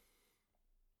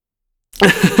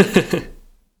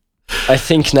 I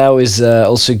think now is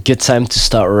also a good time to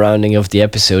start rounding off the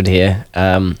episode here.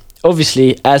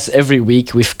 Obviously, as every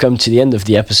week, we've come to the end of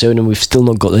the episode and we've still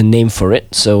not got a name for it.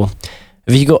 So,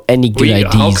 have you got any good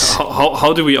ideas?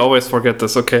 How do we always forget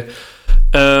this? Okay.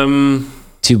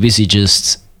 Too busy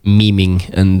just memeing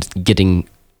and getting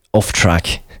off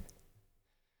track.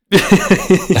 I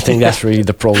think that's really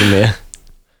the problem here.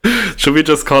 Should we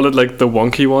just call it like the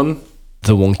wonky one?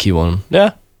 The wonky one.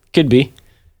 Yeah, could be.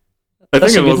 I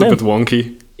think it was a bit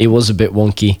wonky. It was a bit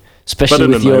wonky. Especially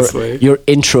with your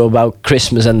intro about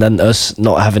Christmas and then us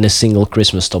not having a single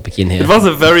Christmas topic in here. It was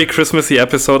a very Christmassy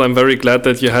episode. I'm very glad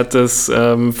that you had this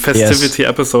festivity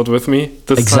episode with me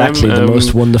this time. Exactly, the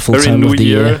most wonderful time of the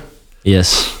year.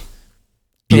 Yes.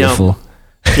 Beautiful.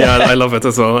 Yeah, I love it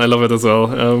as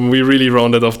well. We really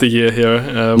rounded off the year here.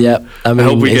 I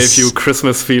hope we gave you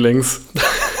Christmas feelings.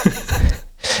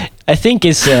 I think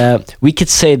it's we could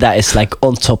say that it's like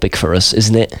on topic for us,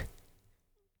 isn't it?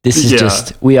 This is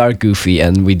just, we are goofy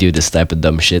and we do this type of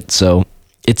dumb shit. So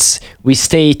we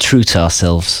stay true to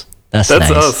ourselves. That's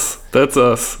nice. That's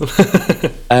us.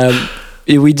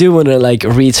 We do want to like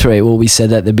reiterate what we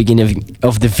said at the beginning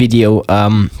of the video.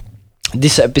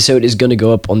 This episode is going to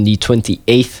go up on the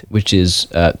 28th, which is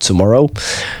tomorrow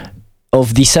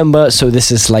of December. So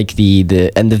this is like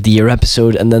the end of the year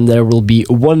episode. And then there will be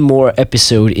one more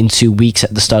episode in 2 weeks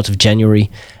at the start of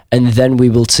January. And then we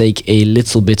will take a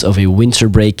little bit of a winter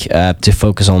break to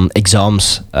focus on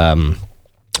exams,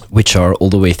 which are all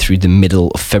the way through the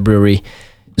middle of February.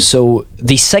 So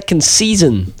the second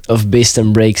season of Based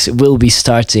on Breaks will be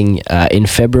starting in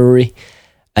February.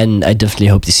 And I definitely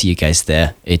hope to see you guys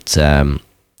there.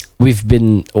 We've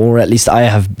been, or at least I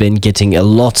have been getting a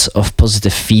lot of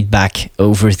positive feedback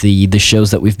over the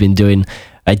shows that we've been doing.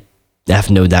 I have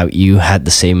no doubt you had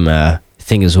the same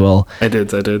thing as well. I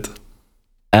did.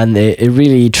 And it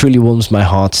really, truly warms my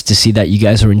heart to see that you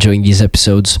guys are enjoying these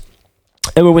episodes.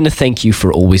 And we want to thank you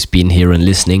for always being here and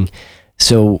listening.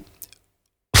 So,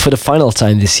 for the final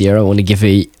time this year, I want to give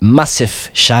a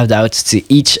massive shout out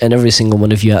to each and every single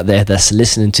one of you out there that's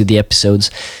listening to the episodes.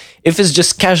 If it's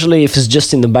just casually, if it's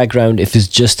just in the background, if it's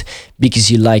just because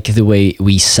you like the way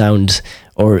we sound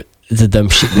or the dumb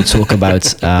shit we talk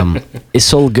about,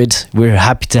 it's all good. We're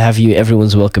happy to have you.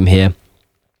 Everyone's welcome here.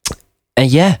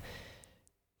 And yeah.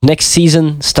 Next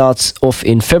season starts off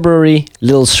in February,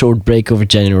 little short break over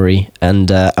January,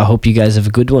 and I hope you guys have a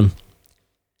good one.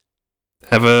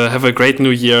 Have a great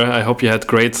new year. I hope you had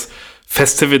great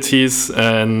festivities,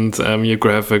 and you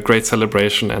have a great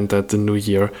celebration, and that the new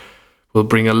year will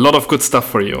bring a lot of good stuff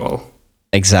for you all.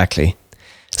 Exactly.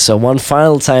 So one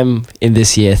final time in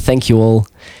this year, thank you all.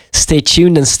 Stay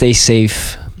tuned and stay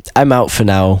safe. I'm out for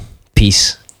now.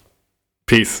 Peace.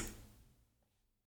 Peace.